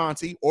re-sign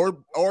Monty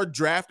or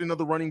draft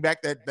another running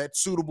back that's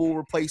suitable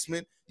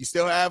replacement, you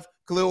still have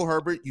Khalil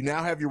Herbert. You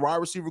now have your wide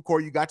receiver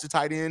core. You got your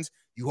tight ends.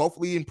 You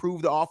hopefully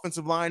improve the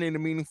offensive line in a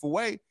meaningful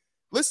way.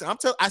 Listen,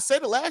 I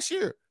said it last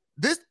year.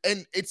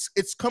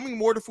 It's coming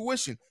more to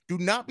fruition. Do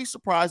not be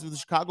surprised if the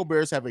Chicago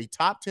Bears have a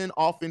top 10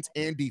 offense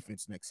and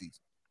defense next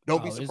season.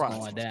 Don't be surprised.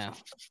 It's going down.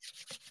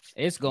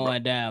 It's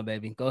going down,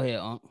 baby. Go ahead,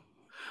 Unc.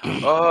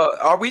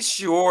 Are we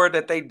sure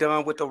that they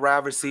done with the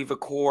wide receiver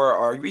core?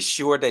 Are we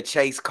sure that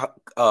Chase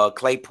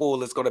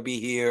Claypool is going to be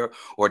here,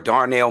 or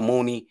Darnell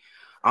Mooney?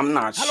 I'm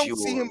not sure.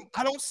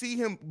 I don't see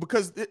him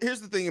because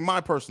here's the thing, in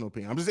my personal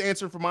opinion, I'm just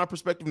answering from my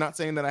perspective, not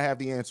saying that I have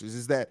the answers,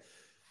 is that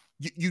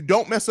you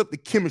don't mess up the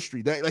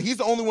chemistry. He's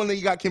the only one that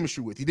you got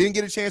chemistry with. He didn't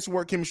get a chance to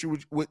work chemistry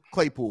with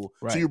Claypool.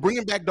 Right. So you're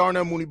bringing back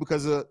Darnell Mooney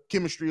because of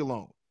chemistry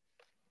alone.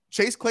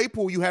 Chase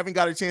Claypool, you haven't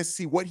got a chance to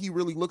see what he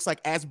really looks like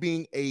as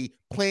being a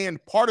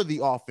planned part of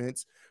the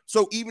offense.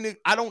 So even if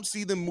I don't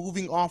see them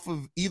moving off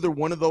of either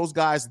one of those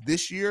guys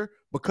this year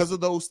because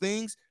of those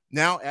things.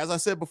 Now, as I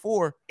said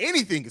before,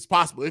 anything is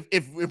possible.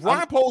 If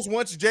Ryan Poles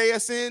wants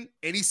JSN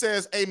and he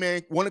says, hey,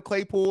 man, one of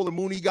Claypool and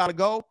Mooney got to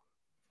go,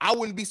 I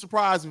wouldn't be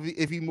surprised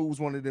if he moves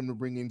one of them to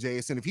bring in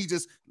JSN. If he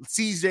just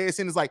sees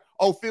JSN as like,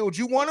 oh, Field,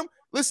 you want him?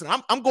 Listen,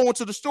 I'm going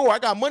to the store. I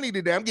got money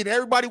today. I'm getting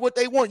everybody what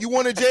they want. You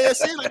want a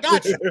JSN? I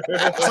got you.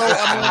 So,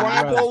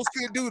 Ryan Poles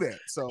can't do that.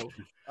 So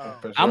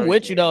I'm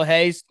with you, though,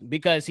 Hayes,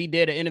 because he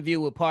did an interview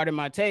with Part of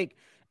My Take,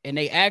 and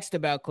they asked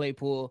about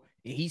Claypool,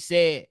 and he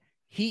said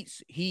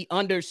he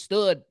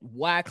understood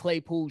why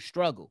Claypool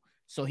struggled.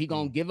 So he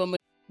going to give him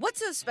What's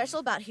so special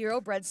about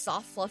Hero Bread's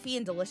soft, fluffy,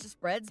 and delicious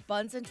breads,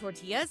 buns, and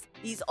tortillas?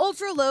 These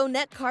ultra-low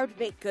net-carb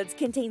baked goods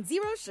contain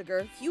zero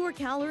sugar, fewer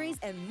calories,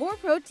 and more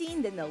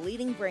protein than the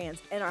leading brands,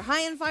 and are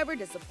high in fiber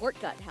to support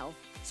gut health.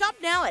 Shop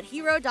now at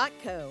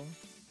hero.co.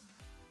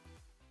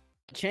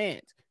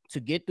 Chance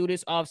to get through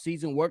this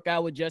offseason, work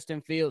out with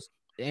Justin Fields,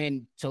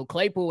 and so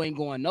Claypool ain't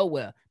going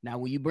nowhere. Now,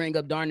 when you bring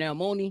up Darnell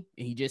Mooney,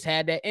 and he just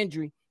had that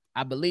injury,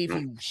 I believe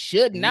he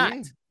should not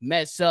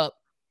mess up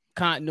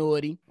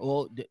continuity,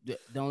 or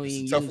don't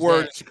even tough use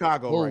word that. in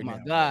Chicago right now. Oh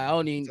my God, I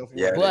don't even.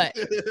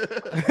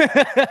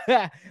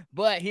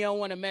 But he don't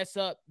want to mess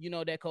up,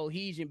 that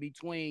cohesion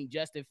between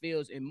Justin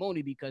Fields and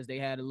Mooney, because they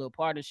had a little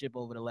partnership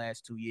over the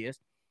last 2 years.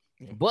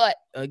 But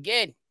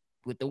again,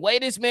 with the way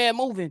this man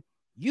moving,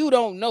 you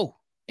don't know,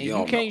 and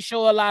you can't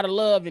show a lot of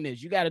love in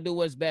this. You got to do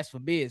what's best for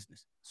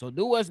business. So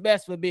do what's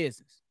best for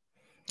business.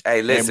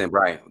 Hey, listen,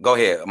 Brian, go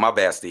ahead. My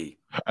bad, Steve.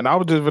 And I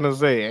was just gonna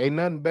say, ain't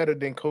nothing better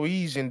than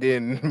cohesion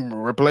than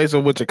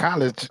replacing with your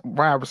college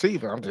wide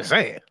receiver. I'm just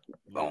saying.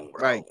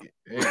 Like,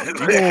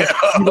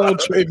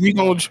 if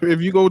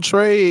you go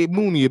trade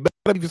Mooney, it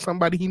better be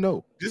somebody he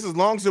know. Just as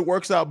long as it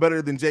works out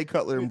better than Jay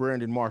Cutler and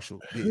Brandon Marshall.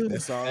 Yeah,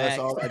 that's all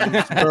I do.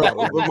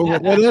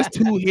 Well, that's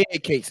 2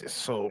 head cases,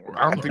 so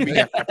I don't think we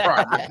got that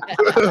problem.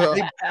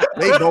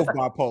 they both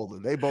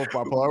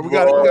bipolar. We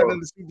got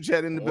another super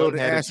chat in the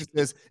building. Ashley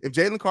says, if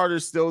Jalen Carter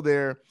is still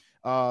there,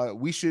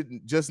 we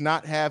should just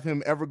not have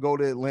him ever go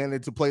to Atlanta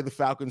to play the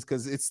Falcons,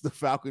 because it's the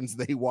Falcons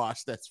they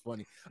watch. That's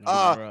funny.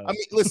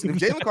 Listen, if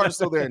Jalen Carter's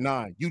still there at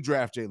 9, you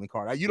draft Jalen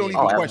Carter. You don't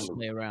even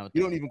question it.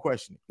 You don't even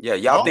question it. Yeah,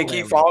 y'all think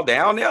he fall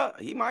down there?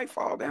 He might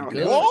fall down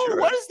there. Whoa, sure.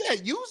 What is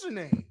that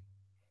username?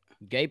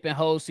 Gaping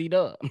hole seat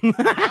up.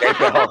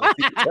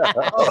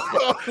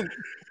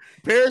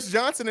 Paris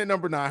Johnson at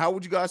number 9. How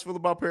would you guys feel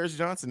about Paris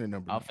Johnson at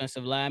number 9?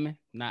 Offensive lineman?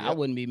 Nah, I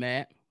wouldn't be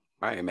mad.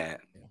 I ain't mad.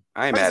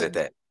 I ain't mad at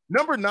that.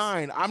 Number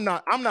 9, I'm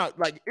not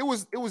like it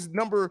was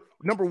number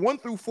 1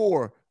 through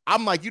 4.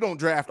 I'm like, you don't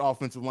draft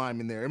offensive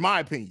linemen there, in my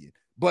opinion.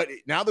 But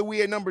now that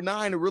we at number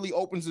 9, it really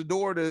opens the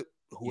door to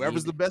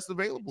whoever's the best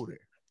available there.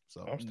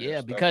 So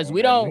yeah, because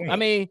we don't. I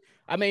mean,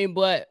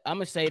 but I'm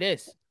gonna say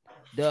this: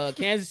 the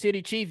Kansas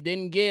City Chiefs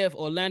didn't give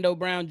Orlando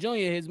Brown Jr.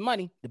 his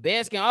money. The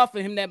Bears can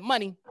offer him that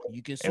money.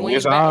 You can swing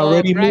back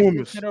already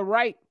to the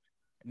right.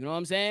 You know what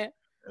I'm saying?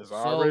 It's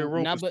already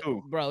rumors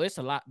too, bro. It's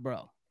a lot,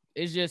 bro.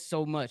 It's just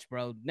so much,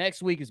 bro.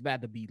 Next week is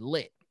about to be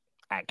lit.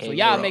 So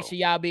y'all make sure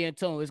y'all be in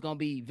tune. It's gonna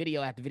be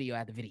video after video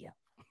after video.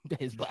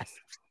 His bus.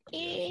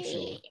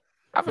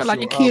 I feel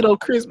like a kid on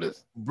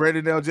Christmas.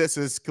 Brandon L. Jet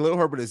says Khalil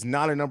Herbert is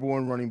not a number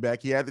one running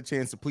back. He had the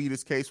chance to plead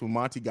his case when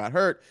Monty got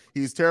hurt.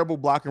 He's terrible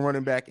blocking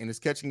running back, and his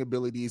catching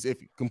abilities.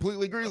 If you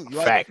completely agree with you,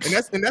 right?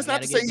 And that's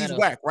not to say he's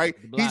whack, right?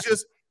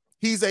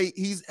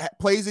 He's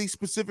plays a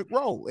specific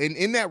role, and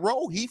in that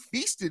role, he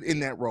feasted in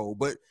that role.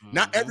 But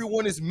not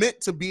everyone is meant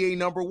to be a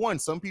number one.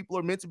 Some people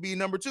are meant to be a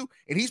number two,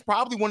 and he's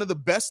probably one of the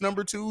best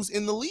number twos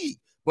in the league.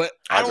 But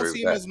I don't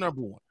see him as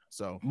number one.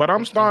 So, but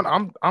I'm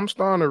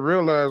starting to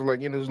realize,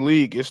 like, in this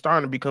league, it's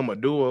starting to become a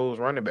duos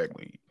running back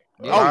league.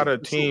 A lot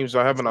of teams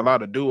are having a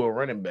lot of duo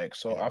running backs.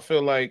 So I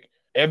feel like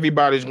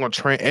everybody's going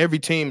to every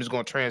team is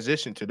going to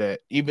transition to that,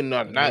 even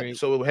not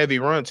so heavy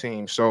run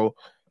team. So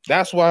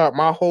that's why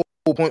my whole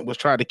point was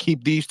trying to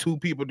keep these two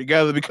people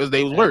together because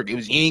they was work. It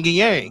was yin and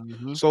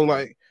yang. So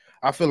like,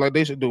 I feel like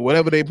they should do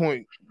whatever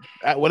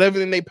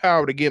in their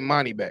power to get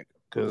Monty back.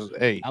 Because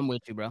I'm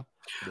with you, bro.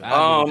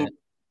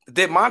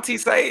 Did Monty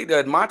say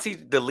that Monty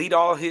delete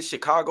all his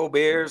Chicago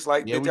Bears?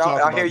 Like, did y'all?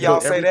 I hear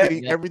y'all say that.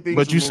 Everything,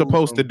 but you're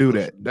supposed to do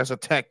that. That's a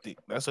tactic.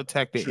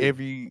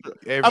 Every.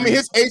 I mean,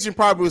 his agent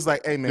probably was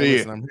like, "Hey man,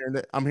 listen,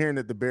 I'm hearing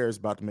that the Bears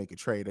about to make a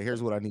trade.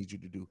 Here's what I need you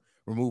to do: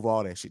 remove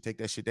all that shit. Take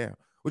that shit down.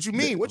 What you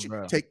mean? What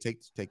you take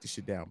the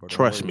shit down, bro?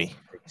 Trust me.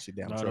 Take the shit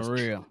down. Not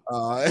real.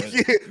 They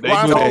do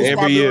that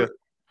every year.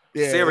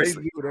 Yeah,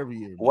 seriously, every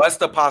year. What's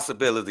the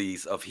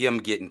possibilities of him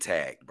getting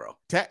tagged, bro?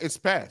 It's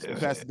past.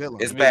 It's past the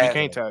deadline. It's past.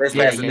 It's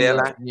past the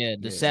deadline. Yeah,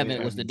 the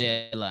 7th was the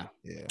deadline.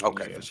 Yeah.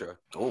 Okay, for sure.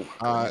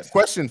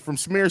 Question from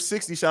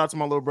Smear60. Shout out to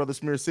my little brother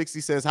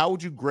Smear60 says, "How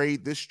would you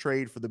grade this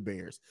trade for the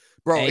Bears,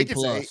 bro?" It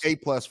gets an A+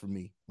 for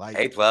me. Like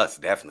A+,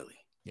 definitely.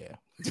 Yeah.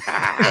 A+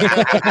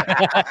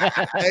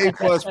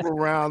 for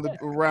around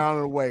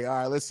the way. All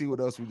right, let's see what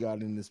else we got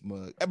in this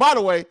mug. And by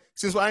the way,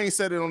 since I ain't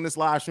said it on this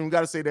live stream, we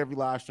got to say it every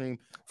live stream.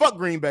 Fuck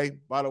Green Bay.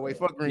 By the way,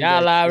 fuck Green Bay.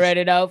 Y'all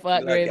already know.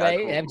 Fuck Green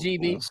Bay.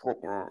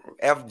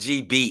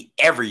 FGB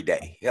every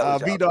day.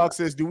 V Dog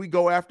says, "Do we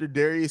go after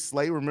Darius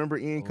Slay? Remember,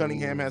 Ian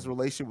Cunningham has a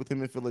relationship with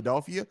him in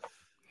Philadelphia."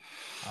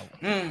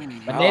 But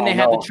then they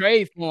have to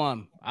trade for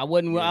him.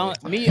 I'm not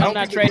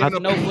trading for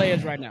no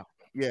players right now.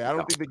 Yeah, I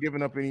don't think they're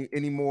giving up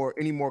any more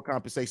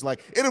compensation.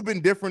 Like, it'd have been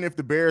different if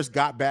the Bears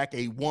got back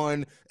a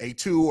 1, a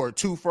 2, or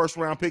 2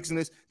 first-round picks in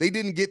this. They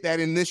didn't get that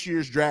in this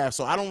year's draft,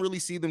 so I don't really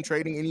see them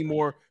trading any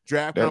more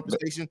draft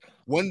compensation.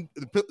 When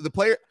the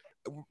player,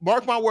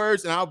 mark my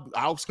words, and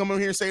I'll come in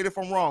here and say it if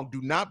I'm wrong.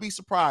 Do not be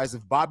surprised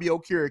if Bobby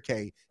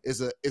Okereke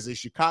is a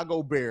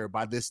Chicago Bear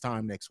by this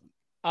time next week.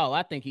 Oh,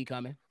 I think he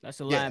coming. That's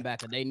a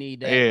linebacker. They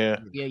need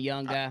that. Yeah,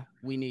 young guy.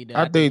 We need that.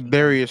 I think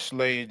Darius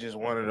Slay is just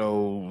one of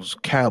those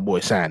Cowboy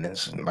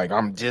signings. Like,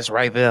 I'm just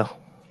right there.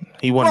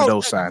 He one of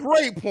those signings.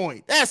 Great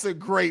point. That's a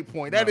great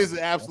point. That is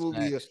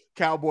absolutely a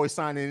Cowboy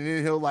signing, and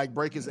then he'll like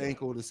break his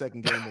ankle the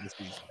second game of the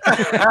season.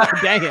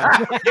 Damn.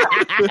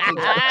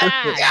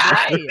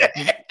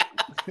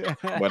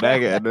 But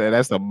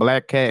that's the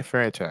Black Cat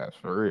franchise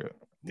for real.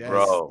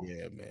 Bro,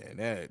 yeah,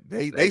 man.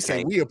 They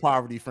say we a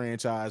poverty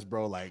franchise,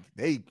 bro. Like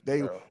they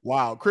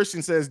wow.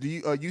 Christian says, "Do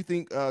you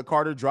think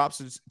Carter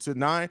drops to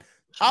 9?"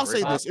 I'll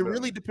say this: it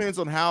really depends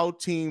on how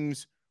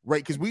teams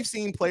rate, because we've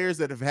seen players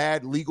that have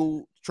had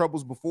legal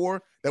troubles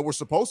before that were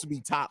supposed to be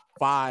top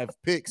 5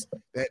 picks.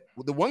 That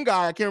the one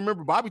guy I can't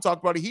remember, Bobby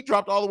talked about it. He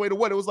dropped all the way to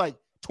what? It was like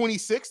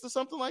 26th or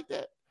something like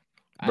that.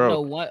 Bro, I know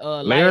what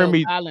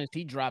Laramie Collins,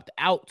 he dropped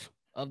out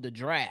of the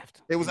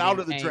draft. It was out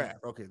of the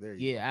draft. Okay, there you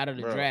go. Yeah, out of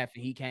the draft,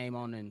 and he came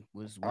on and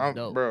was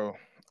dope. Bro,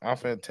 I'm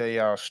finna tell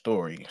y'all a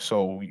story.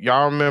 So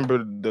y'all remember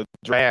the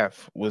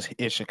draft was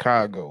in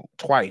Chicago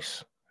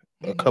twice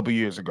a couple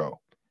years ago.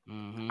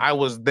 I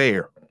was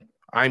there.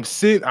 I'm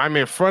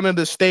in front of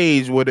the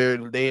stage where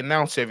they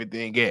announced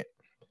everything at.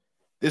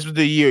 This was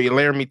the year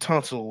Laramie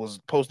Tunsil was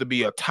supposed to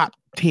be a top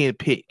 10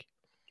 pick.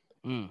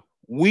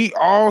 We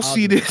all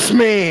see this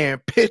man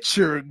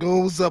picture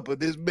goes up of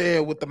this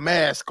man with the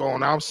mask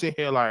on. I'm sitting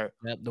here like,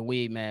 the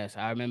weed mask.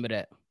 I remember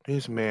that.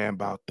 This man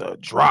about to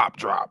drop,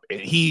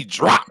 and he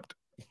dropped.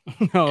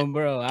 No,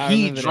 bro.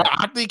 He dropped.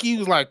 I think he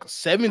was like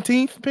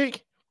 17th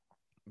pick.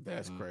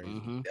 That's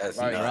crazy. That's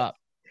like, drop.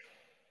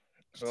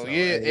 So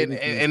yeah,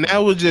 and that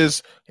was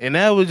just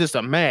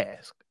a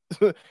mask.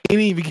 He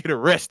didn't even get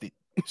arrested.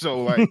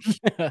 So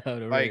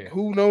like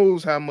who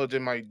knows how much it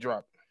might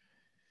drop.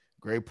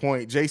 Great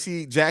point.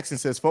 JC Jackson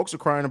says, "Folks are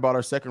crying about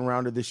our second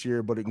rounder this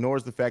year, but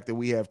ignores the fact that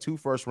we have 2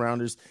 first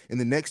rounders in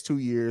the next 2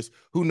 years.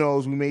 Who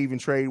knows? We may even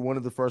trade one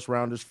of the first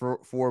rounders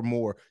for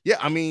more." Yeah,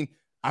 I mean,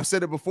 I've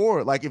said it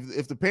before. Like,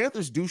 if the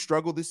Panthers do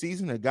struggle this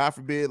season, and God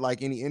forbid,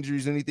 like any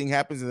injuries, anything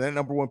happens, and that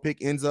number 1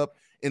 pick ends up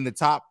in the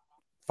top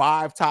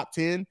 5, top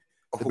 10,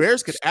 the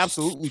Bears could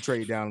absolutely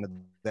trade down at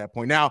that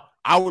point. Now,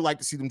 I would like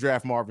to see them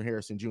draft Marvin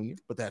Harrison Jr.,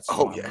 but that's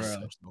yes.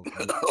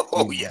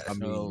 I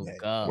mean,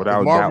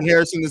 without Marvin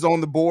Harrison is on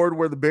the board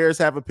where the Bears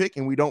have a pick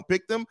and we don't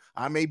pick them,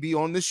 I may be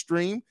on this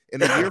stream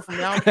in a year from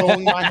now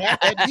throwing my hat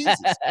at Jesus.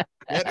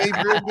 That may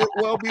very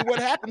well be what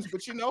happens.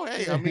 But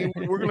hey, I mean,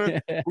 we're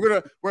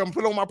gonna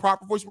put on my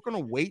proper voice. We're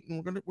gonna wait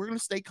and we're gonna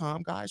stay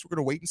calm, guys. We're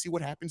gonna wait and see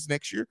what happens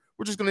next year.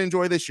 We're just gonna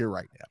enjoy this year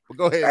right now. But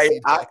go ahead.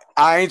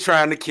 I ain't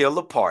trying to kill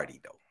the party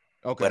though.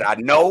 Okay. But I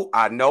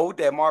know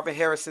that Marvin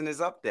Harrison is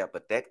up there,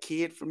 but that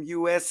kid from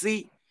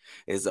USC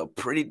is a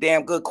pretty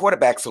damn good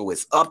quarterback. So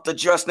it's up to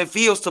Justin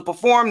Fields to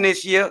perform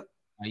this year.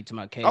 Are you talking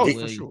about Caleb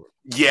Williams? For sure.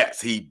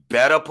 Yes, he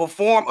better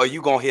perform, or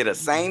you gonna hear the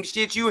same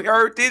shit you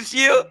heard this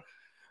year.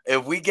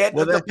 If we get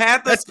the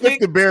Panthers pick, if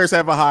the Bears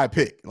have a high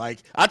pick. Like,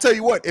 I tell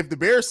you what, if the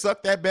Bears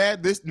suck that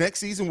bad this next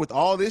season with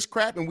all this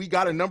crap and we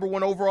got a number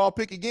 1 overall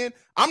pick again,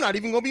 I'm not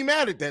even going to be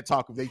mad at that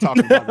talk if they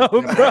talking about it.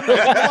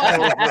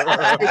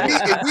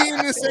 If we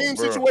in the same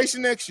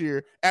situation next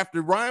year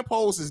after Ryan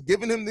Poles has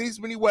given him these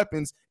many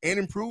weapons and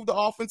improved the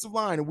offensive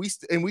line and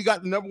we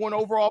got the number 1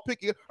 overall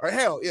pick, or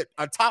hell,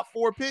 a top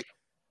 4 pick,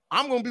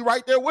 I'm gonna be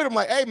right there with him.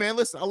 Like, hey man,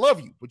 listen, I love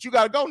you, but you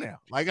gotta go now.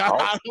 Like,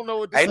 I don't know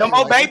what to say. Ain't no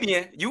more like,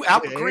 babying. You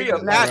out the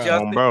crib now,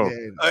 Justin. Bro.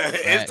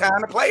 It's time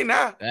to play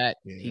now.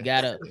 He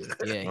gotta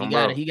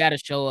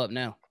show up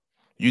now.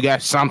 You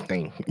got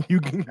something. You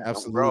can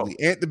absolutely.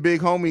 And the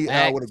big homie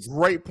with a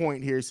great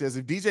point here says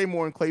if DJ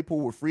Moore and Claypool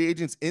were free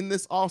agents in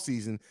this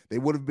offseason, they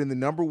would have been the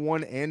number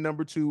 1 and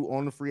number 2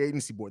 on the free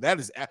agency board. That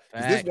is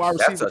this wide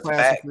receiver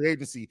class in free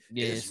agency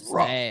is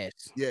rough.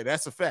 Yeah,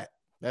 that's a fact.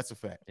 That's a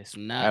fact. It's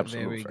not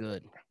very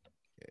good.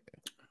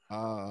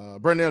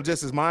 Brandon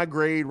just says my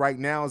grade right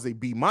now is a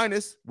B-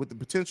 with the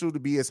potential to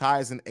be as high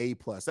as an A+.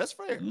 That's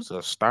fair. He's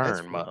a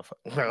stern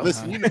motherfucker.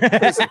 Listen,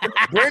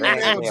 Brandon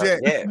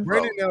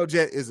L.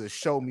 Jet is a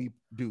show me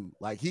dude.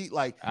 Like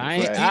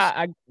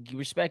I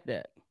respect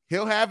that.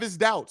 He'll have his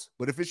doubts,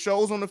 but if it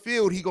shows on the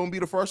field, he gonna be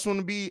the first one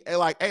to be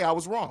like, "Hey, I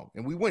was wrong,"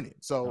 and we win it.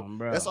 So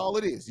that's all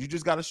it is. You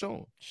just gotta show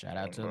him. Shout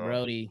out to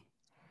Brody.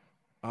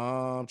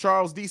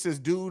 Charles D says,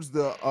 dudes,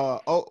 the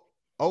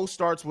O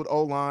starts with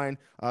O-line.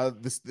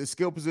 The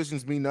skill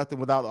positions mean nothing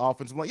without the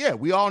offensive line. Yeah,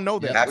 we all know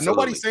that. Yeah,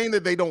 nobody's saying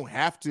that they don't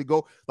have to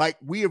go. Like,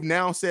 we have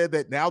now said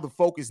that now the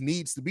focus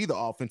needs to be the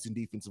offense and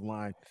defensive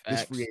line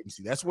this free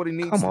agency. That's what it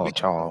needs to be.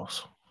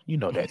 Charles. You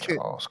know that,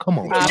 Charles. Come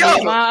on.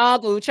 My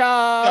Uncle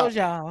Charles,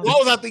 y'all. Why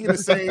was I thinking the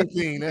same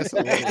thing? That's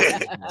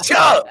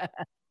Chuck.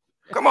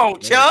 Come on,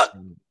 Chuck.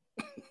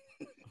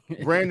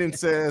 Brandon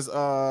says,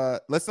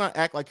 let's not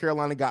act like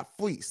Carolina got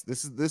fleeced.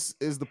 This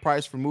is the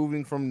price for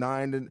moving from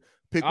 9 to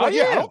pick 1. I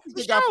don't think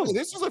they got fleeced.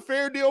 This is a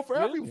fair deal for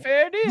everyone.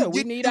 Fair deal.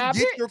 We need our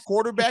get your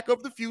quarterback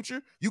of the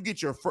future. You get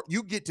to,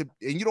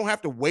 and you don't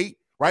have to wait.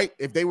 Right?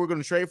 If they were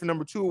going to trade for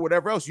number 2 or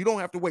whatever else, you don't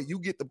have to wait. You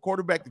get the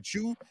quarterback that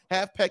you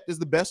have pegged as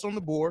the best on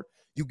the board.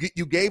 You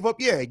gave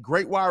up, a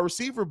great wide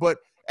receiver, but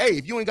hey,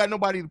 if you ain't got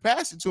nobody to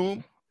pass it to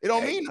him, it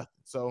don't mean nothing.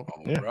 So,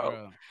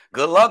 bro.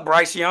 Good luck,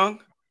 Bryce Young.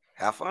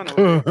 Have fun.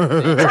 Okay,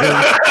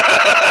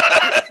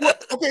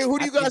 who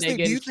do you guys think?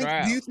 Do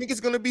you think it's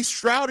going to be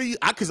Stroud?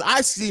 Because I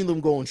seen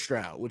them going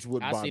Stroud, which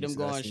would I see them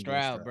going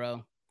Stroud,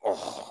 bro.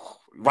 Oh,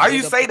 why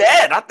you say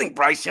that? I think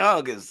Bryce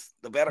Young is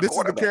the better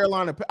quarterback. Is the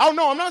Carolina. Oh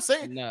no, I'm not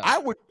saying. No.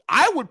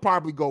 I would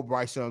probably go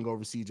Bryce Young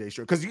over CJ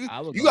Stroud because you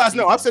guys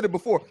know I've said it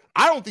before.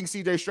 I don't think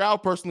CJ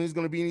Stroud personally is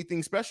going to be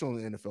anything special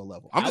in the NFL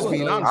level. I'm just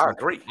being honest. I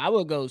agree. I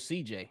would go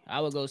CJ.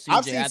 I've seen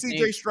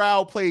CJ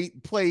Stroud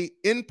play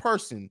in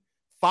person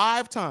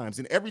 5 times,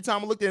 and every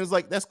time I looked at it, it's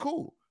like that's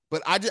cool.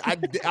 But I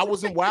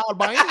wasn't wowed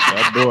by anything.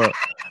 That boy,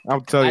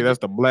 I'm telling you, that's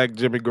the black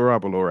Jimmy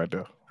Garoppolo right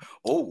there.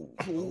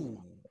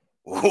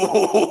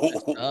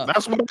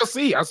 That's what I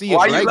see. I see a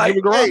black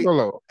Jimmy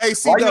Garoppolo. Hey,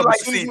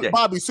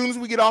 Bobby, as soon as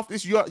we get off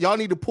this, y'all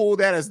need to pull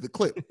that as the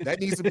clip.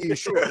 That needs to be a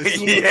short.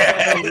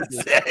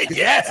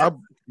 Yes.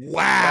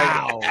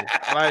 Wow.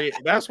 Like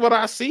that's what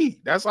I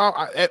see. That's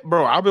all,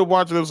 bro. I've been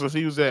watching him since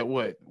he was at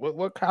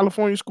what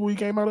California school he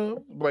came out of.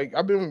 Like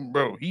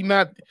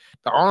the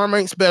arm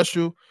ain't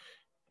special.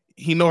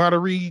 He know how to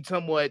read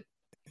somewhat.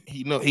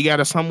 He got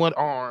a somewhat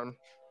arm.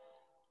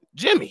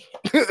 Jimmy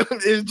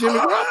is Jimmy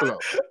Garoppolo.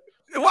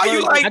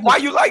 Why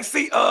you like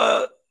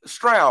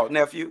Stroud,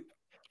 nephew?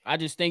 I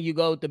just think you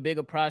go with the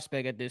bigger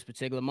prospect at this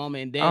particular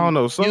moment, and then I don't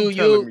know.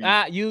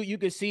 You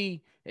could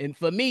see, and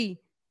for me,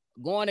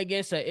 going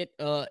against a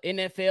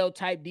NFL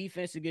type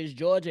defense against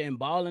Georgia and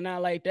balling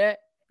out like that,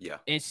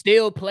 and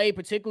still play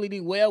particularly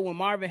well when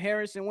Marvin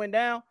Harrison went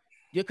down,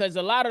 because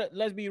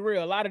let's be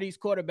real, a lot of these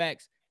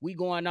quarterbacks we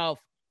going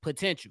off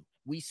potential.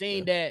 We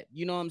seen that,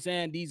 you know what I'm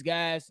saying? These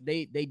guys,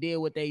 they did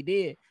what they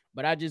did.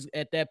 But I just,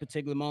 at that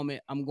particular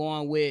moment, I'm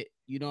going with,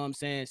 you know what I'm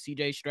saying,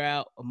 CJ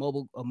Stroud,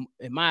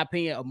 in my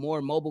opinion, a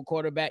more mobile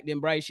quarterback than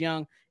Bryce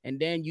Young. And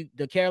then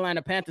the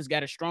Carolina Panthers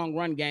got a strong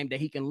run game that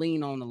he can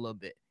lean on a little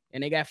bit.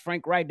 And they got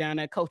Frank Wright down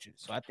there coaching.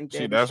 So I think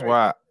that's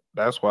why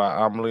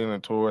I'm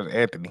leaning towards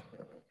Anthony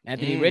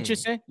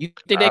Richardson. You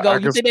think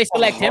they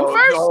select him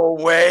first? No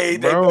way.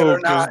 They better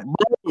not.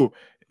 Bro,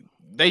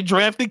 they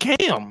drafted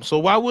Cam. So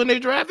why wouldn't they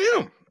draft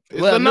him?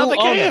 It's another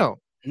Cam.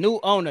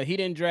 New owner, he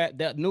didn't draft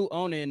that new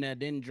owner in there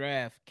didn't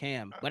draft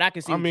Cam, but I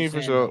can see. I mean,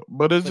 for sure,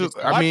 but it's just.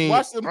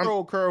 Watch them throw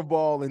a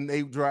curveball and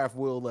they draft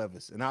Will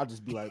Levis, and I'll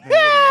just be like,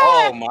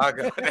 oh my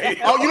god!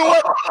 Oh, you know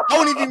what? I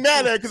wouldn't even be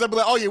mad at it because I'd be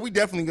like, oh yeah, we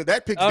definitely good.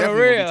 That pick's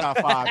definitely gonna be top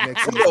 5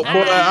 next season.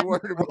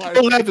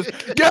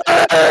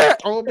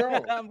 Oh,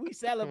 bro, we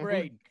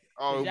celebrating.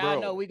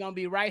 Y'all know we gonna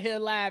be right here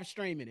live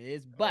streaming it.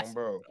 It's busting.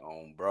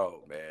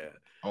 Bro, man.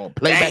 On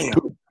playback.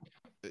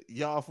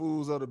 Y'all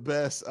fools are the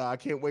best. I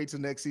can't wait till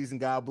next season.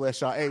 God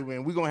bless y'all. Hey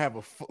man, we're gonna have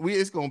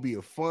it's gonna be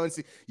a fun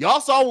season. Y'all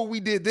saw what we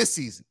did this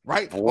season,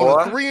 right?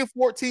 What? On a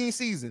 3-14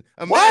 season.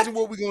 Imagine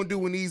what we're gonna do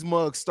when these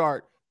mugs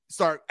start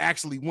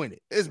actually winning.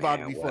 It's about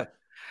to be fun.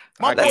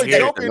 My boy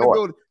Joker in the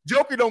building.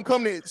 Joker don't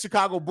come to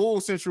Chicago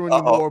Bulls Central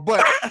anymore,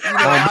 but you know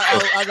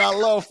I got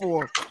love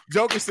for him.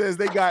 Joker says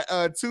they got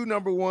 2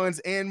 number 1s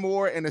and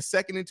more, and a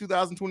second in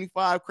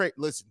 2025.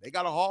 Listen, they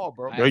got a haul,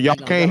 bro. Y'all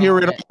can't hear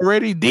it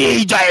already.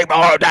 DJ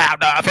Moore down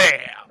the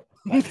field.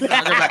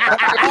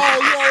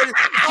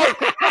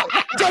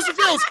 Justin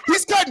Fields,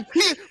 he's cutting.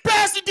 He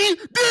passed the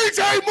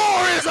DJ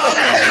Moore is on.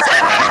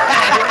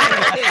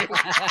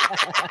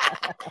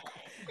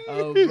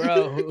 Oh,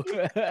 bro.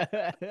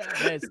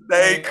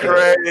 They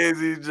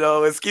crazy,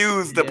 Joe.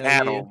 Excuse the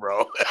panel,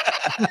 bro.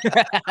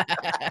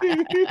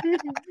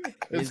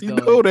 You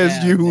know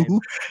that's you.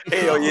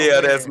 Hell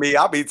yeah, that's me.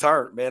 I'll be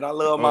turned, man. I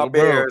love my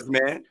Bears,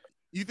 man.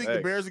 You think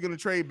the Bears are going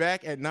to trade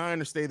back at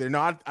 9 or stay there? No,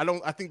 I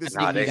don't. I think this is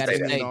going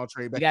to be all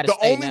trade back. The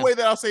only way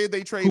that I'll say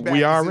they trade back,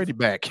 we already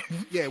back.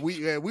 Yeah,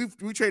 we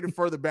traded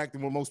further back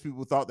than what most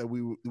people thought that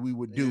we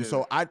would do. Yeah.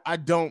 So I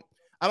don't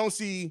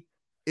see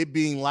it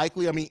being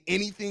likely. I mean,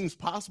 anything's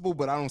possible,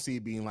 but I don't see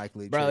it being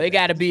likely. Bro, it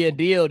got to be a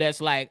deal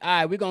that's like, all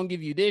right, we're gonna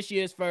give you this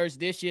year's first,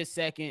 this year's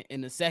second,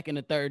 and the second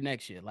or third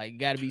next year. Like, it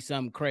got to be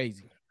something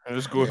crazy.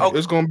 It's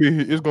gonna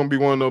be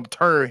one of them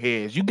turn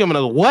heads. You giving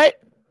us what?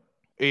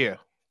 Yeah.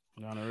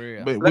 On the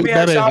real. Let me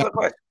ask y'all a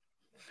question.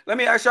 Let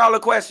me ask y'all a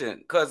question,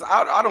 because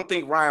I don't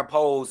think Ryan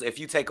Poles, if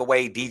you take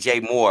away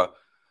DJ Moore,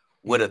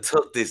 would have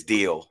took this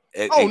deal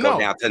and go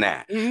down to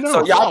 9. No,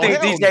 so y'all think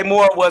DJ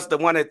Moore was the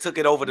one that took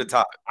it over the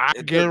top? I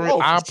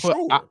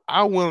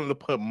willing to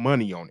put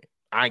money on it.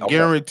 I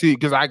guarantee,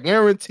 because I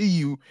guarantee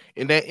you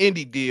in that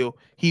indie deal,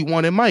 he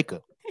wanted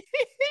Micah.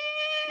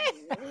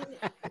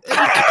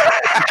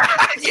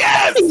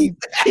 Yes, he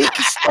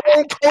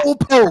Stone Cold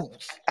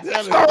Pose.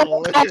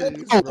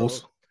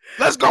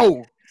 Let's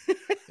go.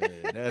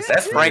 Yeah,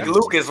 that's Frank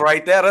Lucas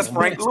right there. That's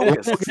Frank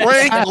Lucas.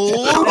 Frank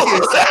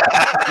Lucas.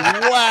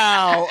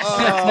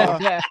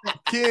 Wow.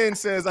 Ken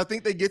says, I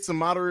think they get some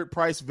moderate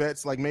price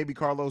vets like maybe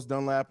Carlos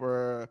Dunlap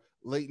or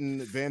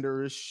Leighton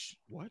Vander Esch.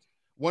 What?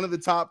 One of the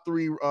top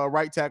 3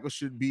 right tackles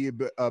should be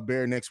a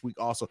Bear next week.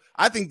 Also,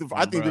 I think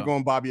they're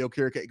going Bobby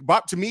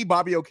Okereke. To me,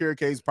 Bobby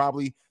Okereke is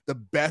probably the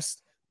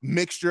best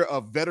mixture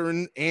of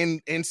veteran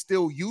and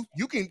still youth.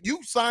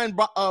 You sign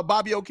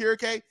Bobby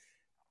Okereke.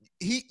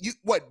 He's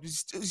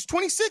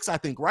 26, I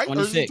think, right?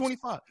 26. Or is he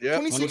 25? Yeah,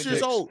 26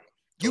 years old.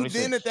 You 26.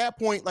 Then at that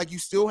point, like, you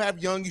still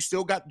have young, you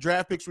still got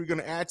draft picks we're going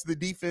to add to the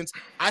defense.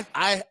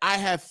 I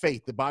have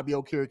faith that Bobby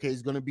Okereke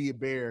is going to be a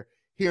Bear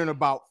here in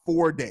about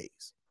 4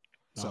 days.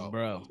 So,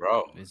 bro,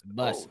 it's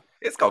bust.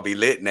 It's gonna be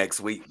lit next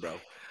week, bro.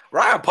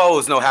 Ryan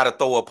Poles know how to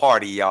throw a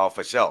party, y'all,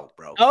 for sure,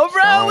 bro. Oh,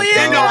 bro, he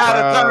know how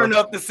to turn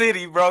up the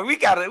city, bro. We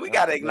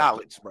gotta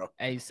acknowledge, bro.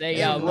 Hey, say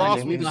y'all,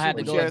 we gonna have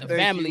to go to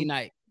family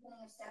night.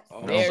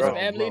 There's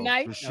family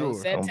night for sure.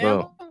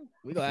 September.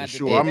 We gonna have to.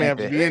 Sure, I'm gonna have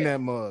to be in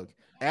that mug.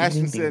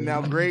 Ashton said,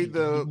 "Now grade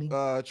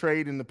the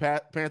trade in the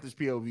Panthers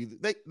POV.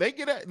 They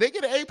get an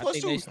A+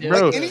 too.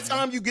 Like,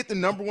 anytime you get the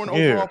number 1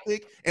 overall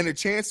pick and a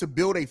chance to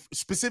build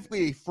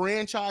specifically a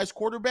franchise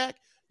quarterback,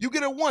 you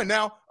get a 1.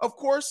 Now, of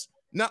course,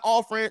 not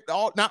all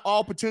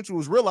potential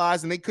is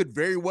realized, and they could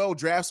very well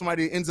draft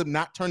somebody that ends up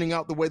not turning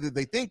out the way that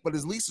they think. But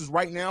at least as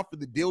right now for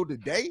the deal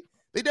today,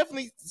 they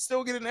definitely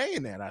still get an A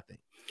in that. I think."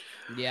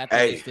 Yeah, I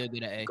think they still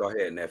get an A. Go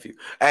ahead, nephew.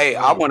 Hey,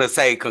 I want to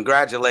say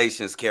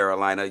congratulations,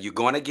 Carolina. You're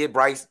going to get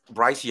Bryce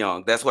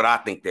Young. That's what I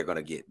think they're going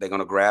to get. They're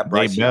going to grab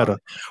Bryce Young.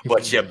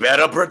 But you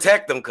better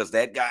protect him, because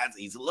that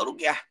he's a little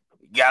guy.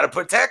 You got to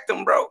protect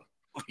him, bro.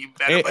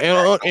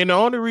 And the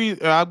only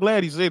reason, I'm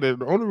glad he said that.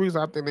 The only reason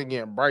I think they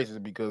get Bryce is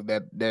because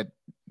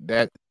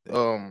that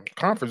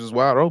conference is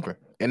wide open.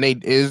 And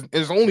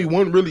there's only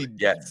one really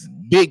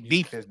big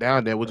defense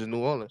down there, which is New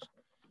Orleans.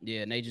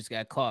 Yeah, and they just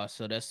got cost.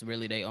 So that's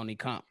really their only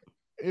comp.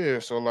 Yeah,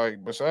 so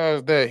like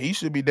besides that, he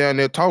should be down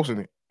there tossing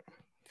it.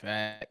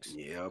 Facts.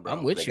 Yeah, bro.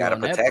 I'm with you on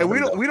that. And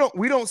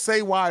we don't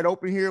say wide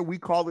open here. We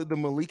call it the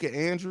Malika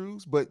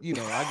Andrews, but you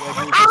know, I guess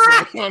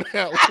on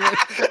that one.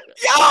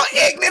 Y'all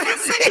ignorant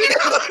as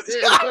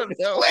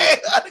hell.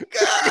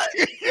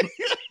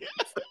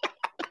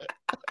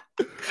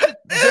 God.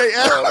 Jay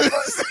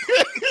Ellis.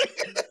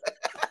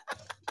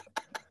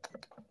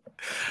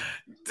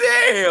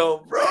 Damn,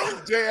 bro.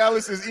 Jay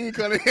Ellis says Ian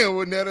Cunningham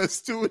will net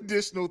us 2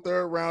 additional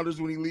 3rd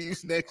rounders when he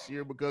leaves next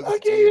year because I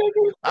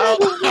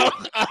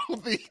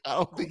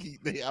don't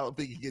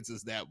think he gets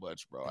us that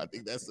much, bro. I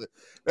think that's a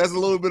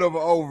little bit of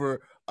an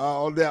over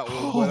on that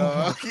one.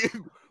 But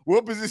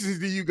what positions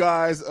do you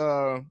guys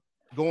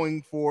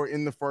going for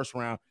in the first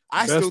round?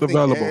 I still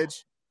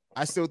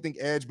think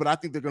edge, but I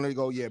think they're gonna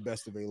go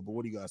best available.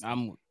 What do you guys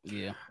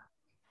think?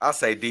 I'll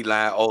say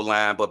D-line,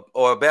 O-line,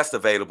 or best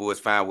available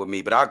is fine with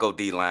me, but I'll go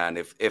D-line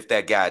if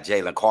that guy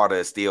Jalen Carter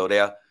is still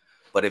there.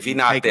 But if he's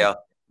not there,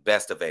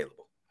 best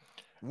available.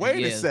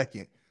 Wait a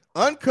second.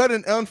 Uncut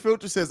and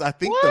Unfiltered says, I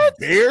think the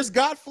Bears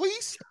got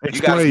fleeced.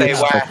 You got to stay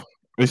wide.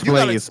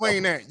 gotta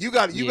explain that. You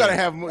gotta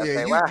have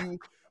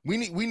we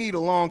need a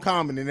long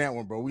comment in that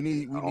one, bro. We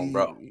need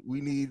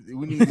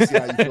to see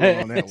how you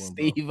feel on that one,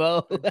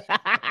 Steve-O.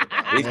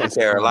 He's from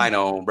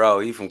Carolina, bro.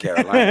 He's from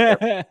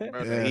Carolina.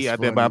 He out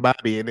there by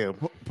Bobby and them.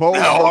 Bro,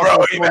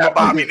 he by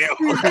Bobby and them.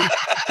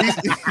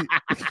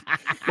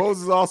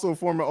 Pose is also a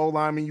former O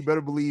lineman. You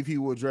better believe he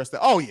will address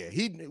that. Oh yeah,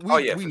 we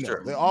for know.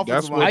 Sure. The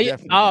offensive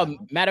line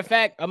matter of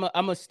fact, I'm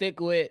gonna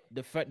stick with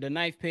the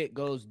ninth pick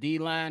goes D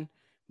line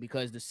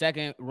because the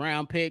second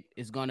round pick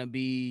is gonna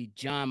be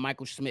John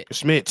Michael Schmitz.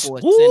 So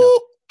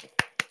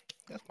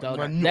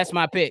that's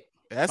my pick.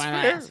 That's fair.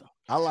 Answer.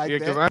 I like that.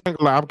 Because I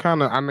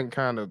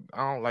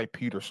don't like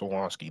Peter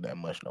Sawanski that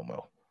much no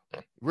more.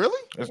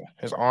 Really?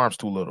 His arm's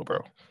too little, bro.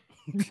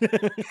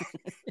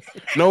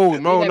 No. I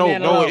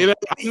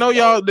know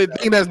y'all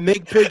think that's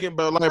Nick picking,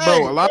 but like,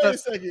 bro, a lot of.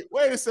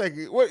 Wait a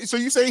second. So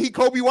you say he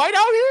Kobe White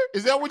out here?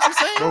 Is that what you're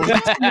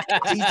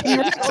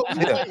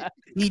saying?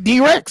 He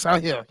D-Rex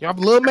out here. Y'all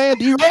little man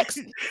D-Rex.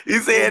 He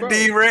said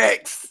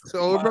D-Rex.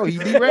 So, bro, he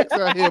D-Rex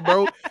out here,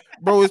 bro.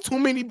 Bro, it's too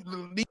many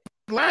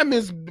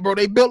linemen, bro.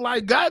 They built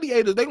like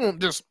gladiators. They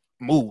won't just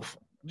move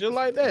just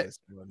like that.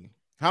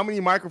 How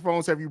many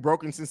microphones have you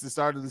broken since the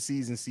start of the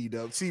season,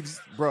 C-Dub? See,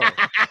 bro.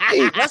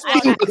 That's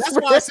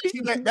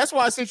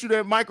why I sent you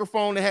that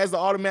microphone that has the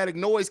automatic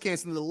noise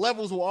canceling. The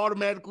levels will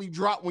automatically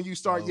drop when you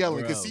start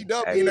yelling. Because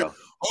C-Dub being like,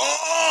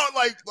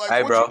 what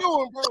you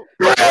doing, bro?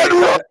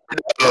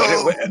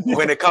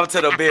 When it comes to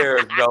the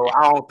Bears, bro,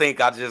 I don't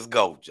think I just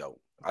go, Joe.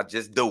 I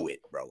just do it,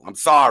 bro. I'm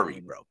sorry,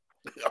 bro.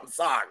 I'm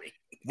sorry.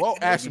 Well,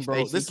 action,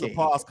 bro. This is a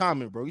pause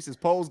comment, bro. He says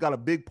Pole's got a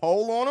big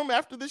pole on him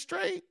after this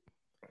trade.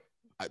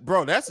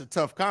 Bro, that's a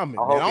tough comment.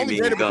 I only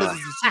read it because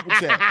it's a super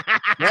chat.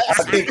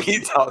 I think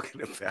he's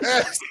talking about.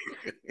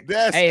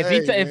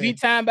 If he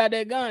time about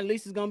that gun, at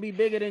least it's gonna be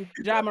bigger than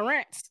Ja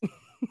Morant's.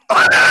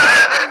 What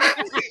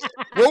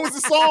was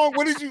the song?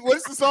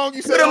 What's the song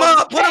you said? Put him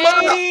up. Put him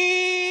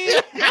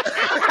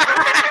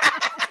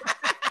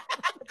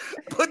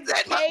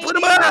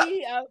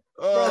up.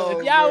 Bro,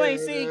 if y'all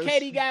ain't seen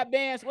Katie Got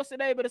Bands, what's the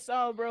name of the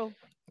song, bro?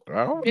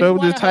 I don't know.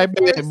 Just type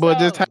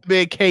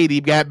in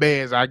Katie Got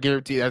Bands. I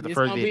guarantee that's the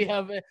first video.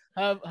 It's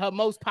gonna be her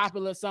most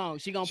popular song.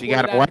 She got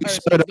a white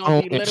shirt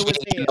on and she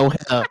ain't no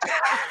hair.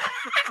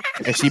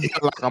 And she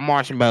built like a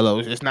marshmallow.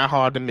 It's not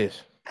hard to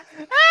miss.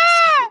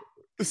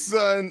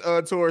 Son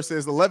Torres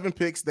says 11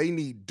 picks. They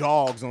need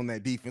dogs on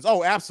that defense.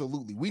 Oh,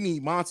 absolutely. We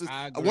need monsters.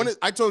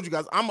 I told you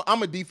guys,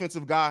 I'm a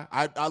defensive guy.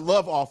 I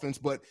love offense,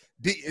 but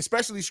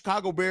especially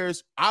Chicago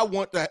Bears, I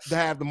want to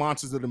have the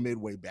monsters of the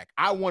midway back.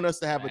 I want us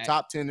to have a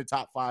top 10 to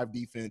top 5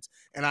 defense,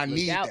 and I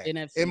need that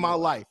in my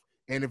life.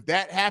 And if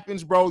that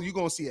happens, bro, you're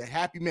gonna see a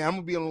happy man. I'm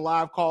gonna be on the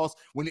live calls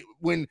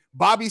when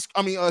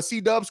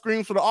C-Dub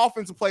screams for the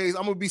offensive plays.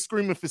 I'm gonna be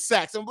screaming for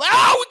sacks. I'm like,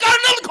 we got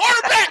another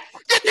quarterback.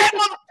 Get that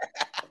mother.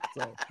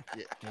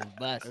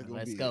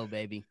 Let's go,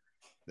 baby.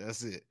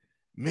 That's it,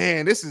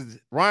 man. This is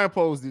Ryan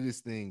Poles did this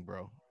thing,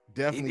 bro.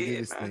 Definitely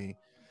did this thing.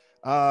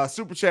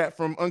 Super chat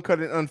from Uncut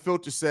and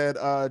Unfiltered said,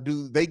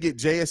 do they get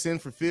JSN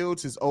for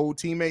Fields, his old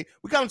teammate?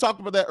 We kind of talked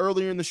about that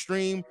earlier in the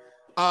stream.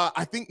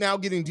 I think now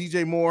getting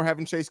DJ Moore,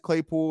 having Chase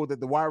Claypool, that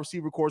the wide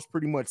receiver course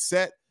pretty much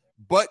set,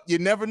 but you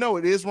never know.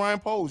 It is Ryan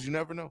Poles. You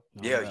never know.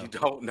 Yeah, you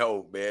don't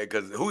know, man,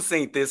 because who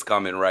seen this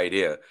coming right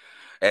here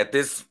at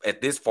this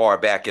far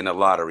back in the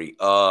lottery?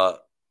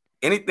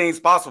 Anything's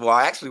possible.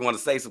 I actually want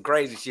to say some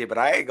crazy shit, but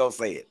I ain't gonna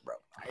say it, bro.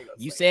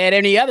 You said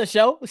any other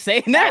show, say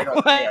it now.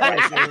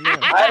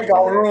 I ain't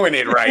gonna ruin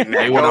it right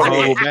now.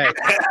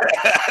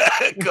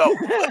 Go.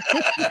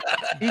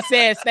 He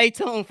said, "Stay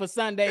tuned for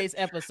Sunday's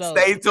episode."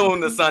 Stay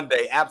tuned to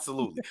Sunday,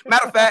 absolutely.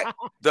 Matter of fact,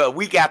 the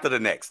week after the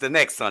next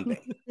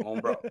Sunday,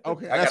 bro.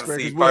 Okay, I gotta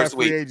see first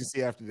week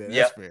agency after that.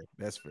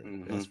 That's fair.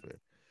 Mm-hmm. That's fair.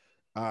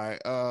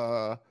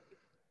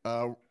 All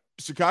right.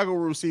 Chicago will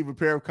receive a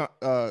pair of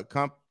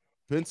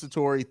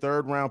compensatory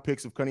third-round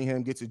picks if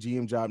Cunningham gets a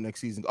GM job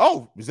next season.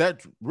 Oh, is that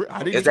true?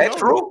 Is that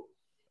true?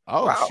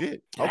 Oh, wow.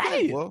 Shit.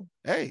 Okay. Damn. Well,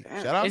 hey,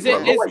 shout out is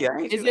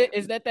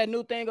that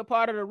new thing a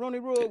part of the Rooney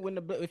Rule when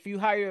if you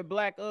hire a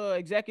black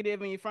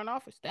executive in your front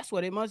office? That's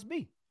what it must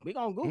be. We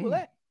gonna Google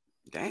that.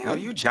 Damn,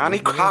 you Johnny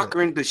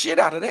Cochran the shit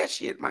out of that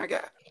shit, my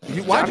guy.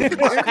 Why'd you put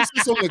the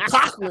emphasis on the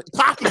Cochran,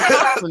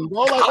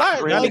 bro?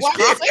 Why'd you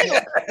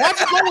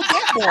go with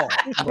that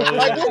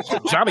ball?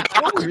 Johnny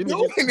Cochran.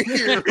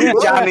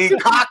 Johnny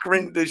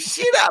Cochran the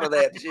shit out of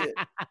that shit.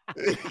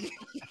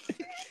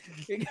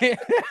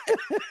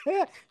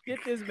 Get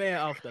this man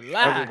off the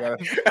line.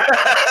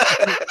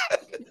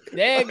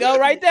 There you go,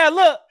 right there.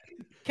 Look,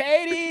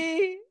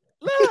 Katie.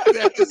 Look.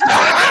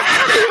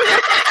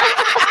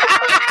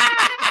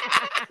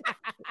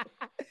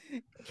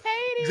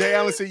 Katie. Jay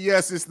Allen said,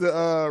 yes, it's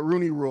the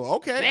Rooney Rule.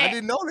 Okay, man. I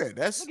didn't know that.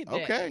 That's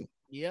okay.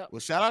 Yeah. Well,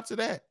 shout out to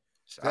that.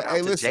 Shout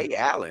out to Jay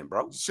Allen,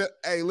 bro.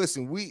 Hey,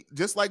 listen, we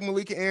just like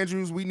Malika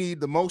Andrews, we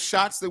need the most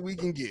shots that we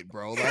can get,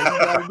 bro. Like, you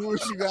gotta do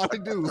what you gotta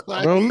do.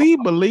 Like, don't leave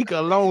Malika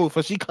alone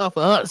for she come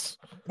for us.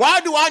 Why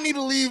do I need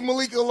to leave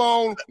Malika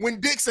alone when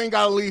Dix ain't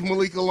gotta leave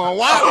Malika alone?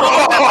 Why?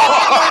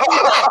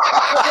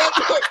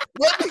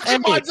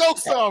 knocking my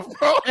jokes off,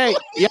 bro. Hey,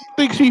 y'all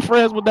think she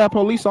friends with that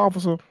police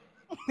officer?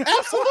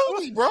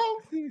 Absolutely, bro.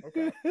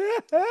 Okay.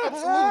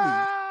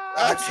 Absolutely.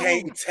 I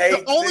can't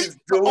take this dude.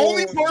 The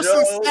only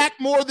person sacked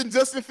more than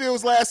Justin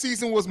Fields last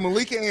season was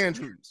Malika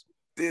Andrews.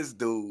 This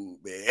dude,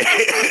 man.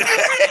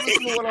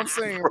 Listen to what I'm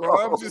saying,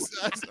 bro.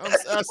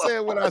 I said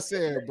what I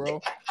said,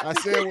 bro. I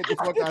said what the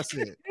fuck I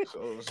said.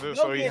 So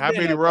how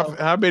many rough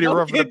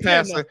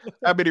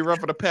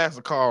of the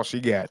passer calls she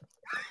got?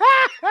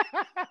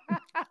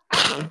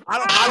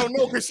 I don't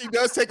know, because she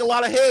does take a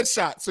lot of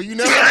headshots, so you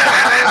never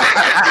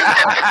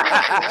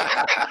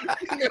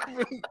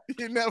know.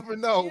 you never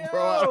know,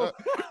 bro.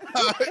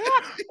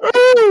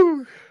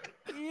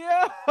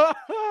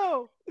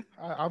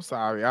 I'm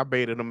sorry, I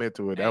baited him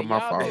into it. That's my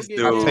fault.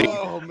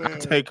 I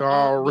take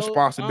all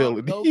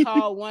responsibility. Go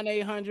call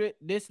 1-800.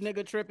 This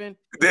nigga tripping.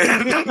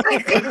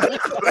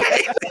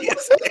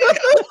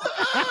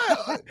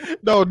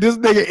 No, this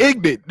nigga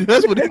ignorant.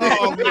 That's what it is.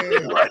 Oh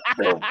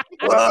man,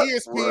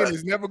 ESPN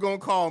is never gonna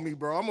call me,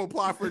 bro. I'm gonna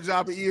apply for a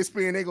job at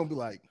ESPN. They're gonna be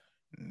like,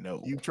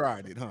 "No, you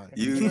tried it, huh?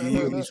 You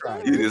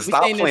tried it. You just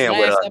stop playing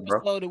with us, bro."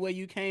 Episode of where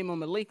you came on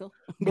Malika.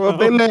 Bro,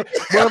 they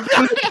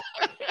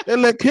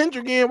let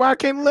Kendrick in. Why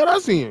can't they let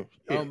us in?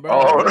 Oh,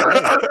 bro.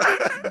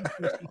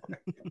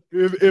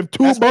 If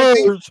two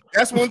birds,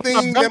 that's one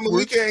thing that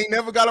Malika ain't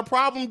never got a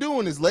problem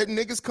doing is letting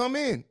niggas come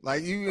in.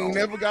 Like you ain't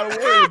never got to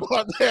worry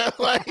about that.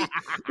 Like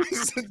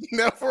it's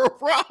never a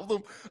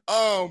problem.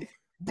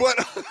 But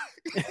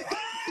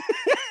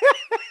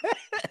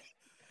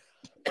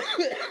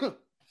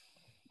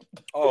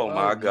oh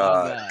my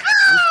God.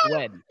 I'm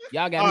sweating.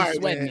 Y'all got me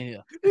sweating in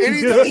here.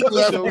 Anything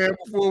left, man,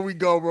 before we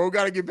go, bro? We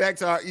got to get back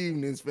to our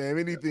evenings, fam.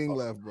 Anything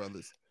left,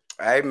 brothers?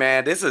 Hey,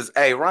 man,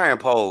 Ryan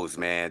Pose,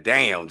 man.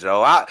 Damn,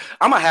 Joe. I'm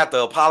going to have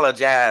to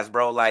apologize,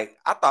 bro. Like,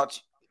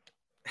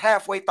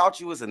 halfway thought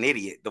you was an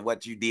idiot to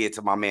what you did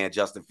to my man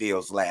Justin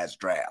Fields last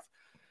draft.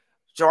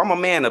 Joe, I'm a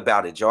man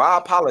about it, Joe. I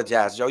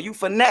apologize, Joe. You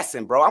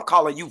finessing, bro. I'm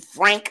calling you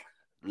Frank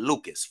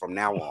Lucas from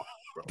now on,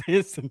 bro.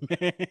 This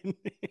man.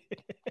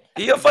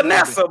 He a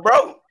finesser,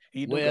 bro.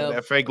 He do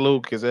that fake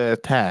Lucas ass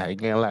tie. He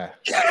can't lie.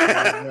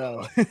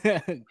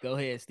 Go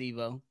ahead,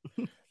 Steve-O.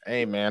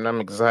 Hey man, I'm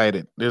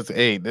excited. This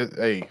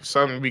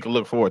something we can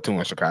look forward to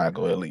in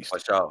Chicago at least. For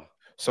sure.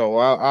 So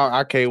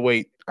I can't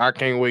wait.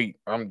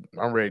 I'm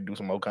ready to do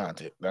some more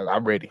content.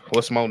 I'm ready.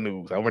 What's more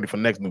news? I'm ready for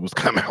next news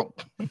to come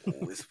out.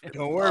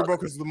 Don't worry, bro,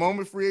 because the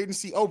moment free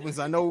agency opens,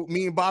 I know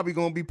me and Bobby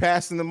gonna be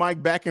passing the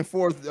mic back and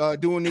forth,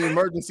 doing the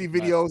emergency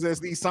videos as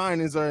these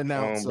signings are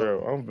announced.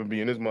 Bro, I'm gonna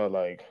be in this mud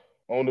like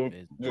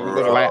looking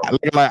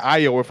like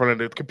Io in front of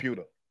the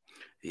computer.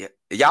 Yeah,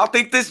 y'all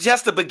think this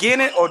just the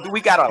beginning, or do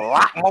we got a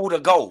lot more to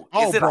go?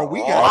 Oh, bro,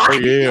 we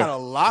got a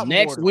lot.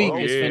 Next more week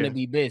is gonna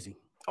be busy.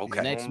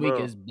 Okay, next week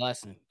is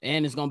busting,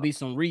 and it's gonna be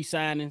some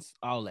re-signings.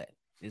 All that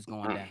is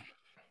going down.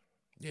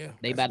 Yeah,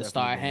 they about to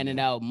start handing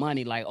out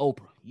money like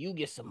Oprah. You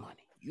get some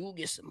money. You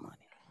get some money.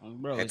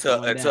 Bro,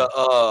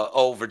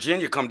 until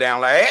Virginia come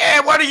down like, hey,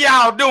 what are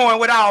y'all doing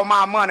with all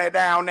my money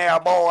down there,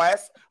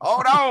 boys?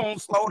 Hold on,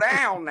 slow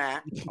down now.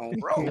 Oh,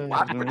 bro,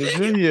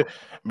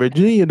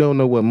 Virginia don't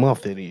know what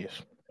month it is.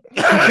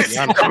 They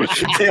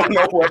don't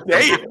know what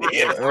day it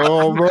is.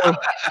 Oh, bro.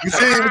 You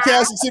see him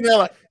sitting there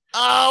like,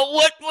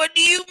 what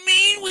do you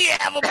mean we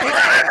have a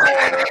black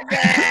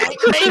quarterback?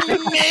 They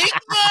make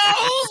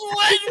those?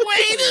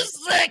 Wait a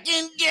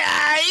second,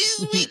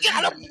 guys. We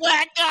got a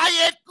black guy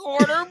at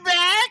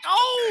quarterback.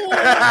 Oh,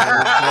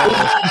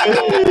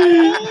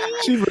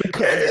 she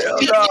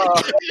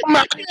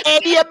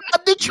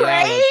about the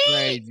trade.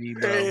 Crazy,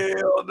 bro.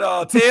 Hell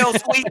no. Tell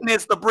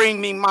Sweetness to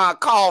bring me my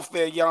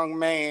coffee, young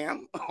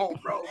man. Oh,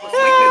 bro.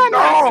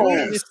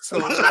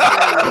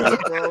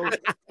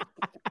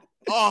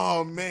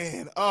 Oh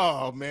man,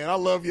 I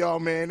love y'all,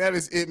 man. That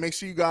is it. Make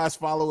sure you guys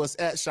follow us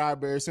at Chi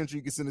Bear Central.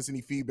 You can send us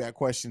any feedback,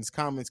 questions,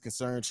 comments,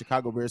 concerns,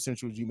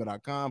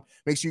 ChicagoBearCentral@gmail.com.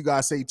 Make sure you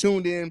guys stay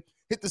tuned in,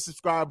 hit the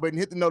subscribe button,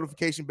 hit the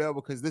notification bell,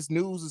 because this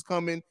news is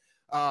coming.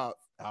 I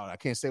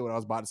can't say what I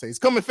was about to say. It's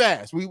coming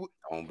fast.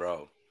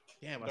 Bro.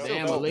 Damn,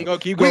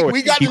 keep going.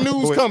 We got the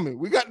news coming.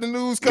 We got the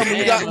news coming.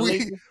 We got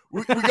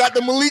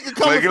the Malika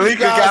coming. Malika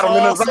got him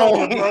in the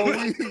zone, bro.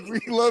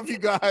 We love you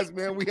guys,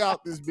 man. We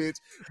out this bitch.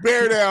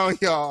 Bear down,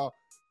 y'all.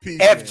 Peace,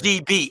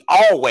 FGB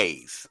man.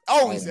 always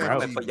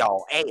FGB. for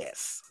y'all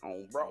ass.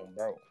 Oh, bro.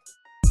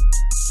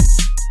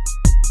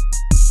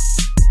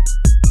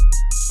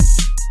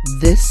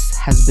 This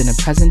has been a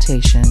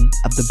presentation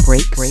of the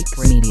Break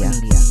Media.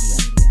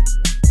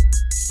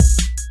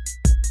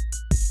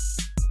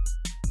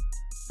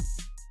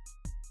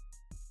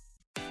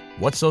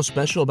 What's so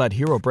special about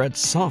Hero Bread's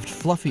soft,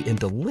 fluffy, and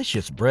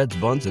delicious breads,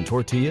 buns, and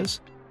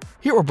tortillas?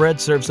 Hero Bread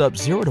serves up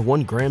 0 to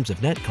 1 grams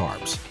of net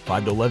carbs,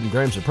 5 to 11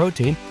 grams of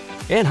protein,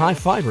 and high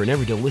fiber in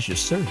every delicious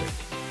serving.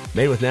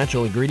 Made with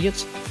natural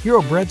ingredients,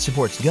 Hero Bread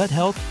supports gut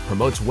health,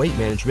 promotes weight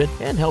management,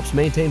 and helps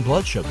maintain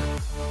blood sugar.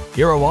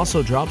 Hero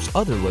also drops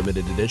other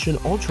limited edition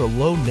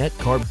ultra-low net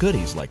carb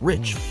goodies like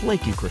rich,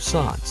 flaky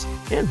croissants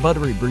and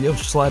buttery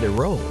brioche slider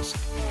rolls.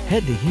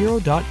 Head to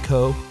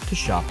hero.co to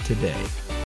shop today.